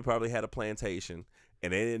probably had a plantation,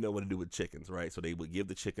 and they didn't know what to do with chickens, right? So they would give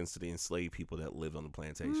the chickens to the enslaved people that lived on the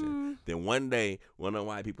plantation. Then one day, one of the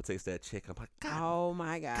white people takes that chicken. I'm like, God, oh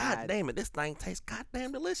my God. God damn it, this thing tastes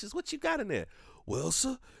goddamn delicious. What you got in there? Well,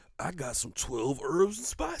 sir, I got some 12 herbs and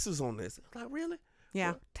spices on this. I'm like, really?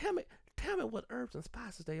 Yeah. Well, tell me what herbs and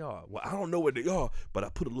spices they are. Well, I don't know what they are, but I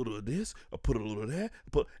put a little of this, I put a little of that.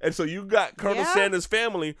 And so you got Colonel Sanders'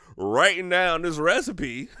 family writing down this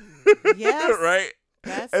recipe. Yes. Right?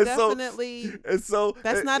 That's and definitely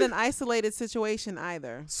that's not an isolated situation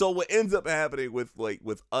either. So what ends up happening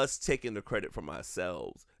with us taking the credit from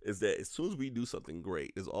ourselves is that as soon as we do something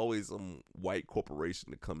great, there's always some white corporation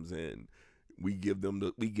that comes in. We give them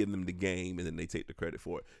the game, and then they take the credit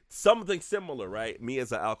for it. Something similar, right? Me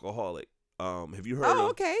as an alcoholic. Have you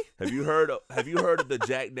heard? Have you heard of the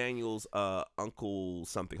Jack Daniel's Uncle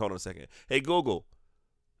something? Hold on a second. Hey Google,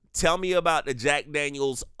 tell me about the Jack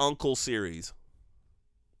Daniel's Uncle series.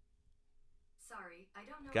 Sorry, I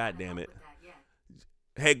don't know. God damn it. With that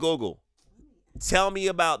yet. Hey Google, tell me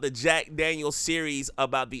about the Jack Daniel's series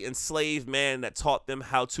about the enslaved man that taught them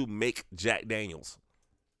how to make Jack Daniels.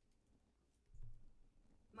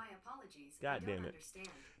 My apologies. God I damn don't it. Understand.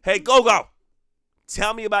 Hey Gogo,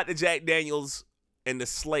 tell me about the Jack Daniels and the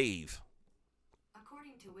slave.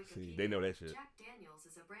 According to Wikipedia, See, they know that shit. Jack Daniels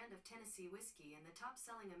is a brand of Tennessee whiskey and the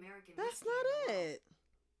top-selling American That's whiskey in the not world. it.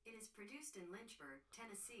 It is produced in Lynchburg,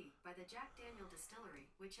 Tennessee, by the Jack Daniel Distillery,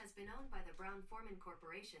 which has been owned by the Brown-Forman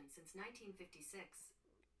Corporation since 1956.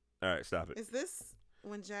 All right, stop it. Is this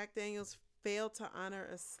when Jack Daniels failed to honor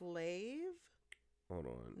a slave? Hold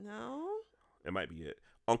on. No. It might be it.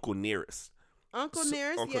 Uncle Nearest. Uncle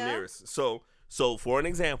Nearest. So for an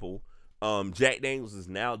example, Jack Daniels is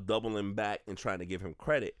now doubling back and trying to give him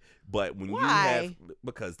credit. But when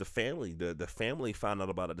because the family found out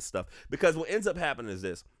about this stuff. Because what ends up happening is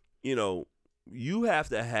this, you have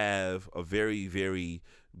to have a very, very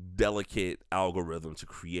delicate algorithm to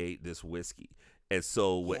create this whiskey. And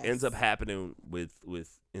so what ends up happening with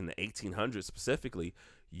in the 1800s specifically,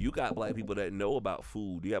 you got black people that know about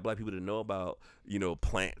food. You got black people that know about,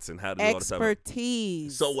 plants and how to do all this stuff.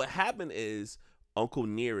 Expertise. So what happened is Uncle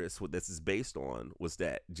Nearest, what this is based on, was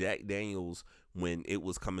that Jack Daniels, when it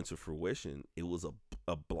was coming to fruition, it was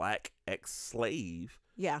a black ex-slave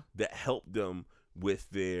Yeah. that helped them with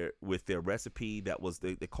their recipe. That was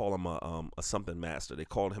they call him a something master. They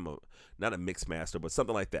called him not a mix master, but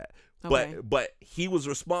something like that. Okay. But he was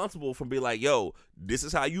responsible for being like, yo, this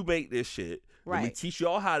is how you make this shit. Let me Right. teach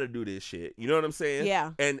y'all how to do this shit. You know what I'm saying?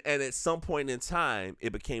 Yeah. And at some point in time,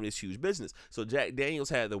 it became this huge business. So Jack Daniels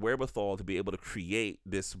had the wherewithal to be able to create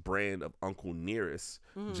this brand of Uncle Nearest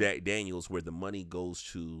Jack Daniels, where the money goes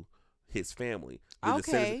to his family. The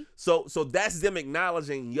Okay. citizens. So that's them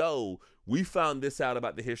acknowledging, yo, we found this out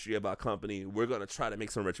about the history of our company. We're gonna try to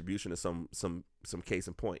make some retribution to some case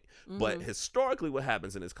in point. But historically, what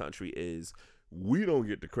happens in this country is we don't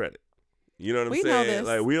get the credit. You know what I'm We know saying? this.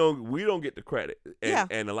 Like we don't get the credit. And, Yeah.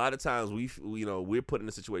 and a lot of times we're put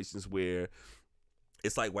into situations where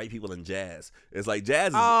it's like white people in jazz. It's like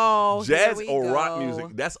jazz here we or rock go.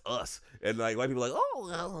 music. That's us. And like white people are like, oh,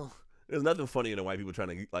 well, there's nothing funnier than white people trying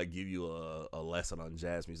to like give you a lesson on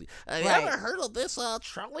jazz music. Have you Right. ever heard of this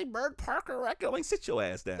Charlie Bird Parker record? Like, sit your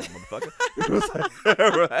ass down, motherfucker.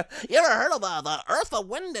 Right? You ever heard of the Earth, the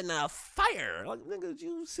Wind, and Fire? Like, nigga,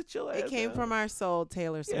 you sit your ass down. It came from our soul,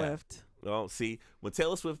 Taylor Swift. Well, see, when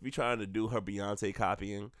Taylor Swift be trying to do her Beyonce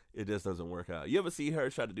copying, it just doesn't work out. You ever see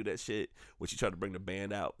her try to do that shit when she tried to bring the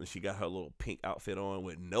band out and she got her little pink outfit on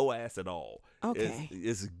with no ass at all? Okay.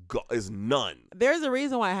 It's none. There's a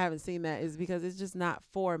reason why I haven't seen that is because it's just not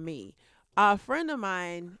for me. A friend of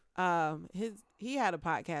mine, he had a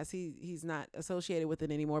podcast. He's not associated with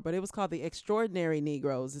it anymore, but it was called The Extraordinary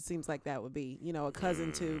Negroes. It seems like that would be, a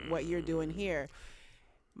cousin to what you're doing here.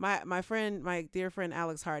 My dear friend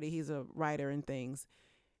Alex Hardy, he's a writer and things.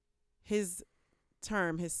 His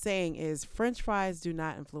saying is French fries do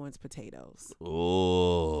not influence potatoes.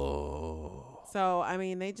 Oh. So, I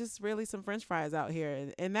mean, they just really some French fries out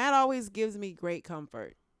here. And that always gives me great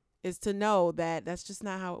comfort, is to know that that's just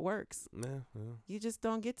not how it works. Yeah. You just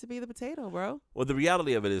don't get to be the potato, bro. Well, the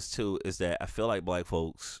reality of it is that I feel like black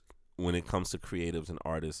folks, when it comes to creatives and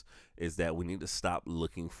artists, is that we need to stop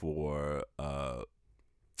looking for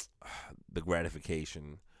the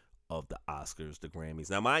gratification of the Oscars, the Grammys.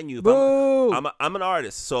 Now, mind you, I'm an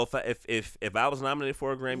artist, so if I was nominated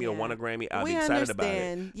for a Grammy or won a Grammy, I'd be excited about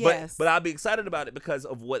it. Yes. But I'd be excited about it because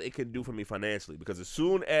of what it can do for me financially. Because as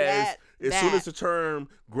soon as the term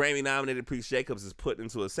Grammy nominated Priest Jacobs is put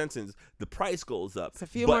into a sentence, the price goes up. It's a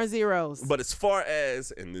few more zeros. But as far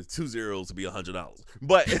as, and the 2 zeros would be $100.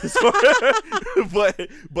 But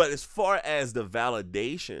as far as the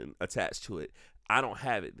validation attached to it, I don't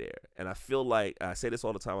have it there. And I feel like, I say this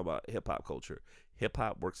all the time about hip-hop culture,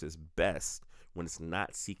 hip-hop works its best when it's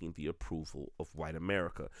not seeking the approval of white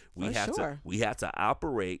America. We have to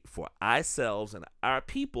operate for ourselves and our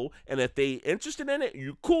people, and if they interested in it,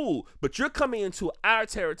 you're cool. But you're coming into our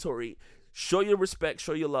territory. Show your respect,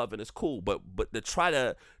 show your love, and it's cool. But to try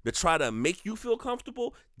to make you feel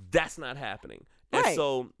comfortable, that's not happening. Right.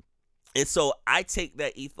 And so I take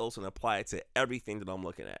that ethos and apply it to everything that I'm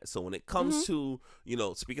looking at. So when it comes to,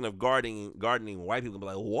 speaking of gardening, white people be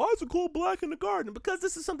like, why is it called black in the garden? Because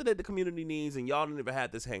this is something that the community needs, and y'all never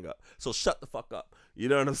had this hang up. So shut the fuck up. You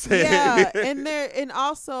know what I'm saying? Yeah, and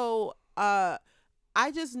also,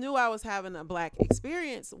 I just knew I was having a black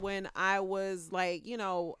experience when I was like,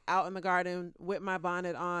 out in the garden with my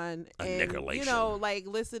bonnet on and, like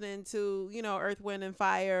listening to, Earth, Wind and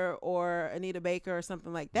Fire or Anita Baker or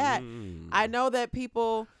something like that. I know that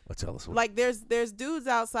people like there's dudes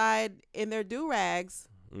outside in their do-rags,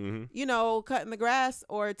 cutting the grass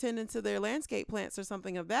or tending to their landscape plants or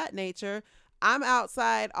something of that nature. I'm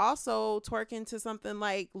outside also twerking to something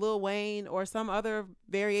like Lil Wayne or some other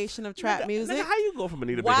variation of trap music. Nigga, how you go from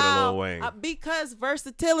Anita Baker to Lil Wayne? Because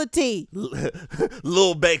versatility.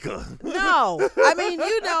 Lil Baker. No, I mean,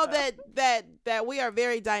 you know that we are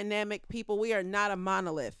very dynamic people. We are not a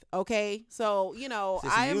monolith. Okay, so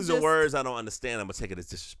I use the words I don't understand. I'm gonna take it as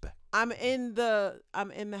disrespect. I'm in the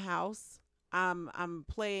house. I'm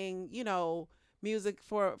playing music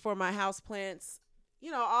for my house plants.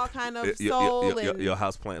 All kind of soul. Your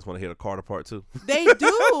house plants want to hear the Carter part too. They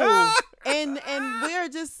do. and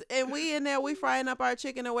we in there, we frying up our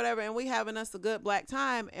chicken or whatever, and we having us a good black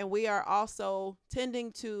time, and we are also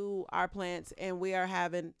tending to our plants, and we are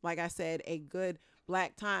having, like I said, a good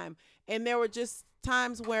black time. And there were just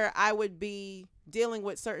times where I would be dealing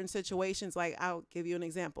with certain situations. Like, I'll give you an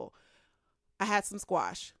example. I had some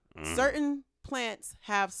squash. Certain plants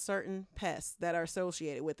have certain pests that are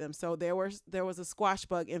associated with them. So there was a squash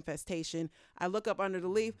bug infestation. I look up under the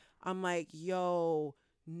leaf. I'm like, yo,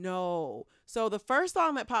 no. So the first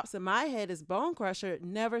song that pops in my head is Bone Crusher,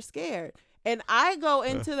 Never Scared. And I go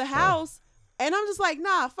into the house And I'm just like,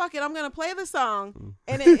 nah, fuck it. I'm going to play the song.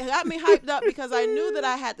 And it got me hyped up because I knew that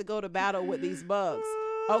I had to go to battle with these bugs.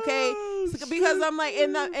 Okay? Because I'm like,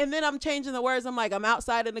 and then I'm changing the words. I'm like, I'm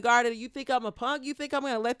outside in the garden. You think I'm a punk? You think I'm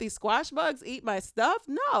going to let these squash bugs eat my stuff?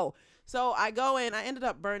 No. So I go in. I ended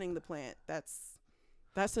up burning the plant.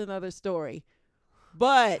 That's another story.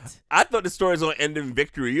 But I thought the story was gonna end in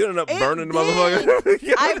victory. You ended up burning the motherfucker.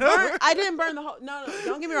 I didn't burn the whole. No,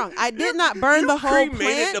 don't get me wrong. I did not burn the whole plant.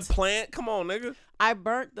 Cremated the plant. Come on, nigga. I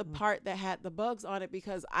burnt the part that had the bugs on it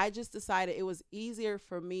because I just decided it was easier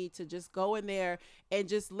for me to just go in there and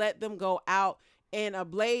just let them go out in a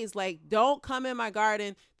blaze. Like, don't come in my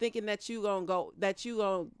garden thinking that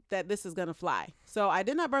that this is gonna fly. So I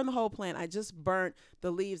did not burn the whole plant. I just burnt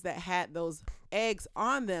the leaves that had those eggs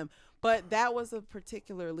on them. But that was a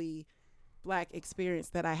particularly Black experience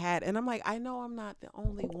that I had. And I'm like, I know I'm not the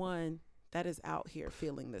only one that is out here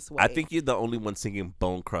feeling this way. I think you're the only one singing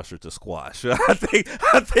Bone Crusher to squash. I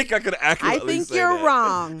think I could accurately say you're that.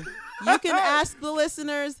 wrong. You can ask the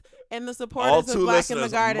listeners and the supporters of Black in the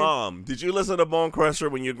Garden. Mom, did you listen to Bone Crusher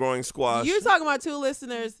when you're growing squash? You're talking about 2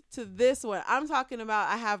 listeners to this one. I'm talking about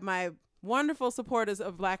I have my wonderful supporters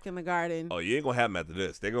of Black in the Garden. Oh, you ain't gonna have them after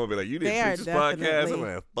this. They're gonna be like, you didn't preach this podcast. I'm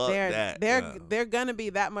like, fuck that. They're gonna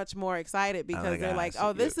be that much more excited because they're like,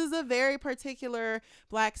 oh, this is a very particular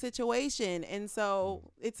Black situation, and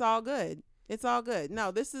so it's all good. It's all good.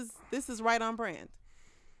 No, this is right on brand.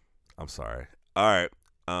 I'm sorry. All right.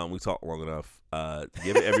 We talked long enough.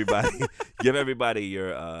 Give everybody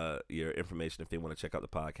your information if they want to check out the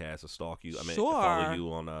podcast or stalk you. Follow you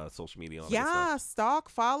on social media. Yeah, stalk,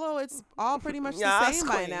 follow. It's all pretty much the same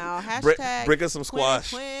by now. Hashtag bring us some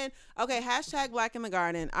squash. Okay, hashtag Black in the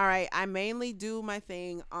Garden. All right, I mainly do my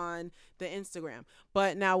thing on the Instagram,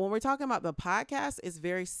 but now when we're talking about the podcast, it's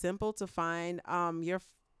very simple to find.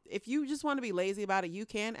 If you just want to be lazy about it, you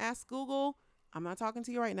can ask Google. I'm not talking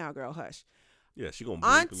to you right now, girl. Hush. Yeah, she gonna.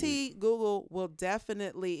 Auntie Google will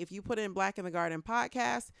definitely, if you put in Black in the Garden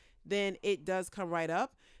podcast, then it does come right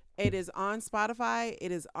up. It is on Spotify.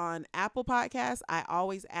 It is on Apple Podcasts. I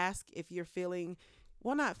always ask if you're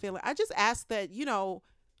I just ask that,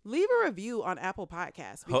 leave a review on Apple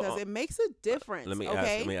Podcasts because it makes a difference. Let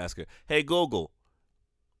me ask her. Hey Google,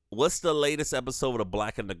 what's the latest episode of the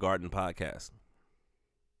Black in the Garden podcast?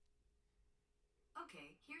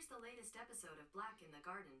 Episode of Black in the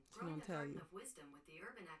Garden, growing the garden of wisdom with the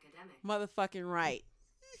urban academic. Motherfucking right.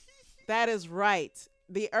 That is right.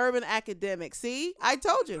 The urban academic. See, I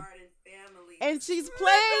told you. And she's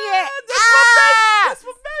playing it.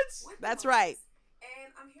 That's right.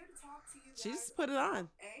 And I'm here to talk to you guys. She just put it on.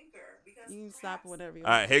 You can stop whenever you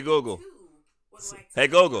want. All right, hey Google. Hey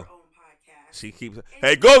Google. She keeps.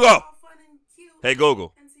 Hey Google. Hey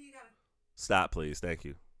Google. Stop, please. Thank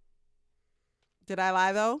you. Did I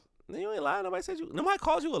lie though? You ain't lying. Nobody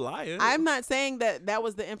called you a liar. I'm not saying that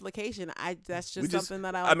was the implication. That's just something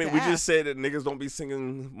that I like to we ask. just said that niggas don't be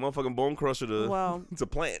singing motherfucking Bone Crusher to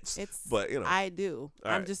plants. But I do.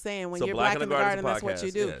 I'm just saying when you're Black in the garden, that's what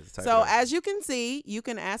you do. Yeah, so as you can see, you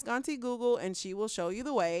can ask Auntie Google and she will show you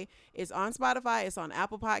the way. It's on Spotify. It's on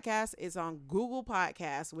Apple Podcasts. It's on Google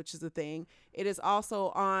Podcasts, which is a thing. It is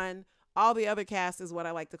also on all the other casts, is what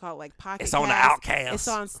I like to call it, like Pocket It's on Cast. the Outcast. It's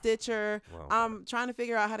on Stitcher. Well, I'm trying to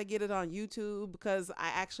figure out how to get it on YouTube because I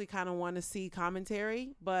actually kind of want to see commentary,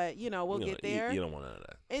 but we'll get there. You don't want none of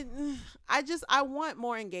that. I want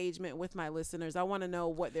more engagement with my listeners. I want to know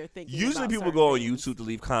what they're thinking. Usually about people go on things. YouTube to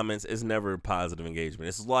leave comments. It's never positive engagement.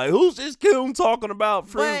 It's like, who's this kid talking about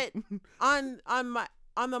fruit? But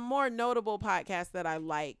on the more notable podcasts that I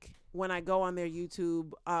like, when I go on their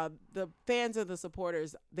YouTube, the fans and the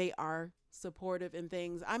supporters, they are supportive in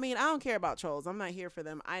things. I mean, I don't care about trolls. I'm not here for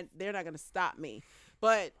them. They're not going to stop me.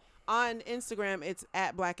 But on Instagram, it's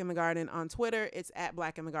at Black in the Garden. On Twitter, it's at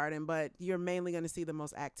Black in the Garden. But you're mainly going to see the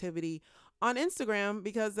most activity on Instagram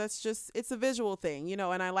because it's a visual thing,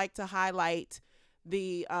 and I like to highlight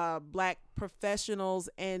the Black professionals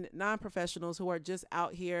and non-professionals who are just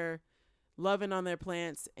out here loving on their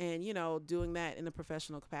plants and doing that in a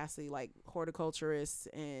professional capacity, like horticulturists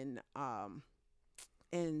and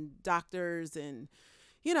doctors and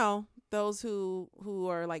those who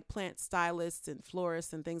are like plant stylists and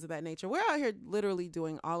florists and things of that nature. We're out here literally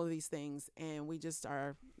doing all of these things and we just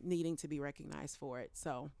are needing to be recognized for it.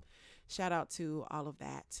 So shout out to all of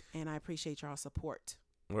that, and I appreciate y'all's support.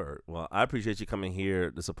 Word. Well, I appreciate you coming here,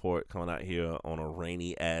 the support, coming out here on a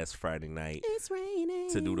rainy ass Friday night. It's raining.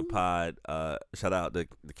 To do the pod. Shout out to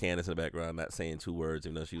Candace in the background, not saying 2 words,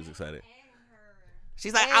 even though she was excited.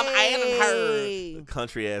 She's like, I am her.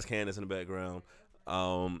 Country ass Candace in the background.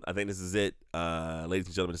 I think this is it. Ladies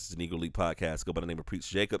and gentlemen, this is the Negro League Podcast. Go by the name of Preach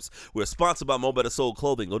Jacobs. We're sponsored by Mo Better Soul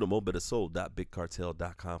Clothing. Go to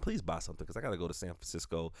mobettersoul.bigcartel.com. Please buy something because I got to go to San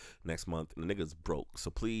Francisco next month and the nigga's broke. So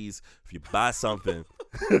please, if you buy something,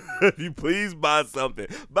 if you please buy something,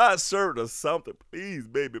 buy a shirt or something. Please,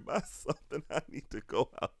 baby, buy something. I need to go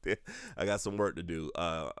out there. I got some work to do.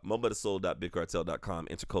 mobettersoul.bigcartel.com.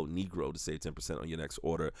 Enter code Negro to save 10% on your next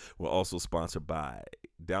order. We're also sponsored by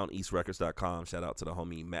DownEastRecords.com. Shout out to the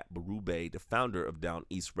homie Matt Berube, the founder of Down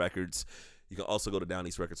East Records. You can also go to Down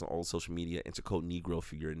East Records on all social media. Enter code Negro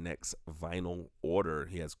for your next vinyl order.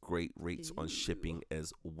 He has great rates on shipping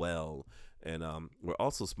as well. And we're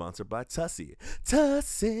also sponsored by Tussie.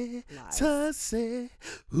 Tussie, Nice. Tussie,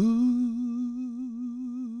 ooh.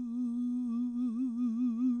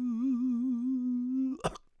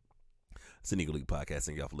 It's the Negro League Podcast.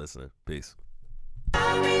 Thank y'all for listening. Peace.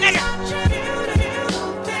 Nigga.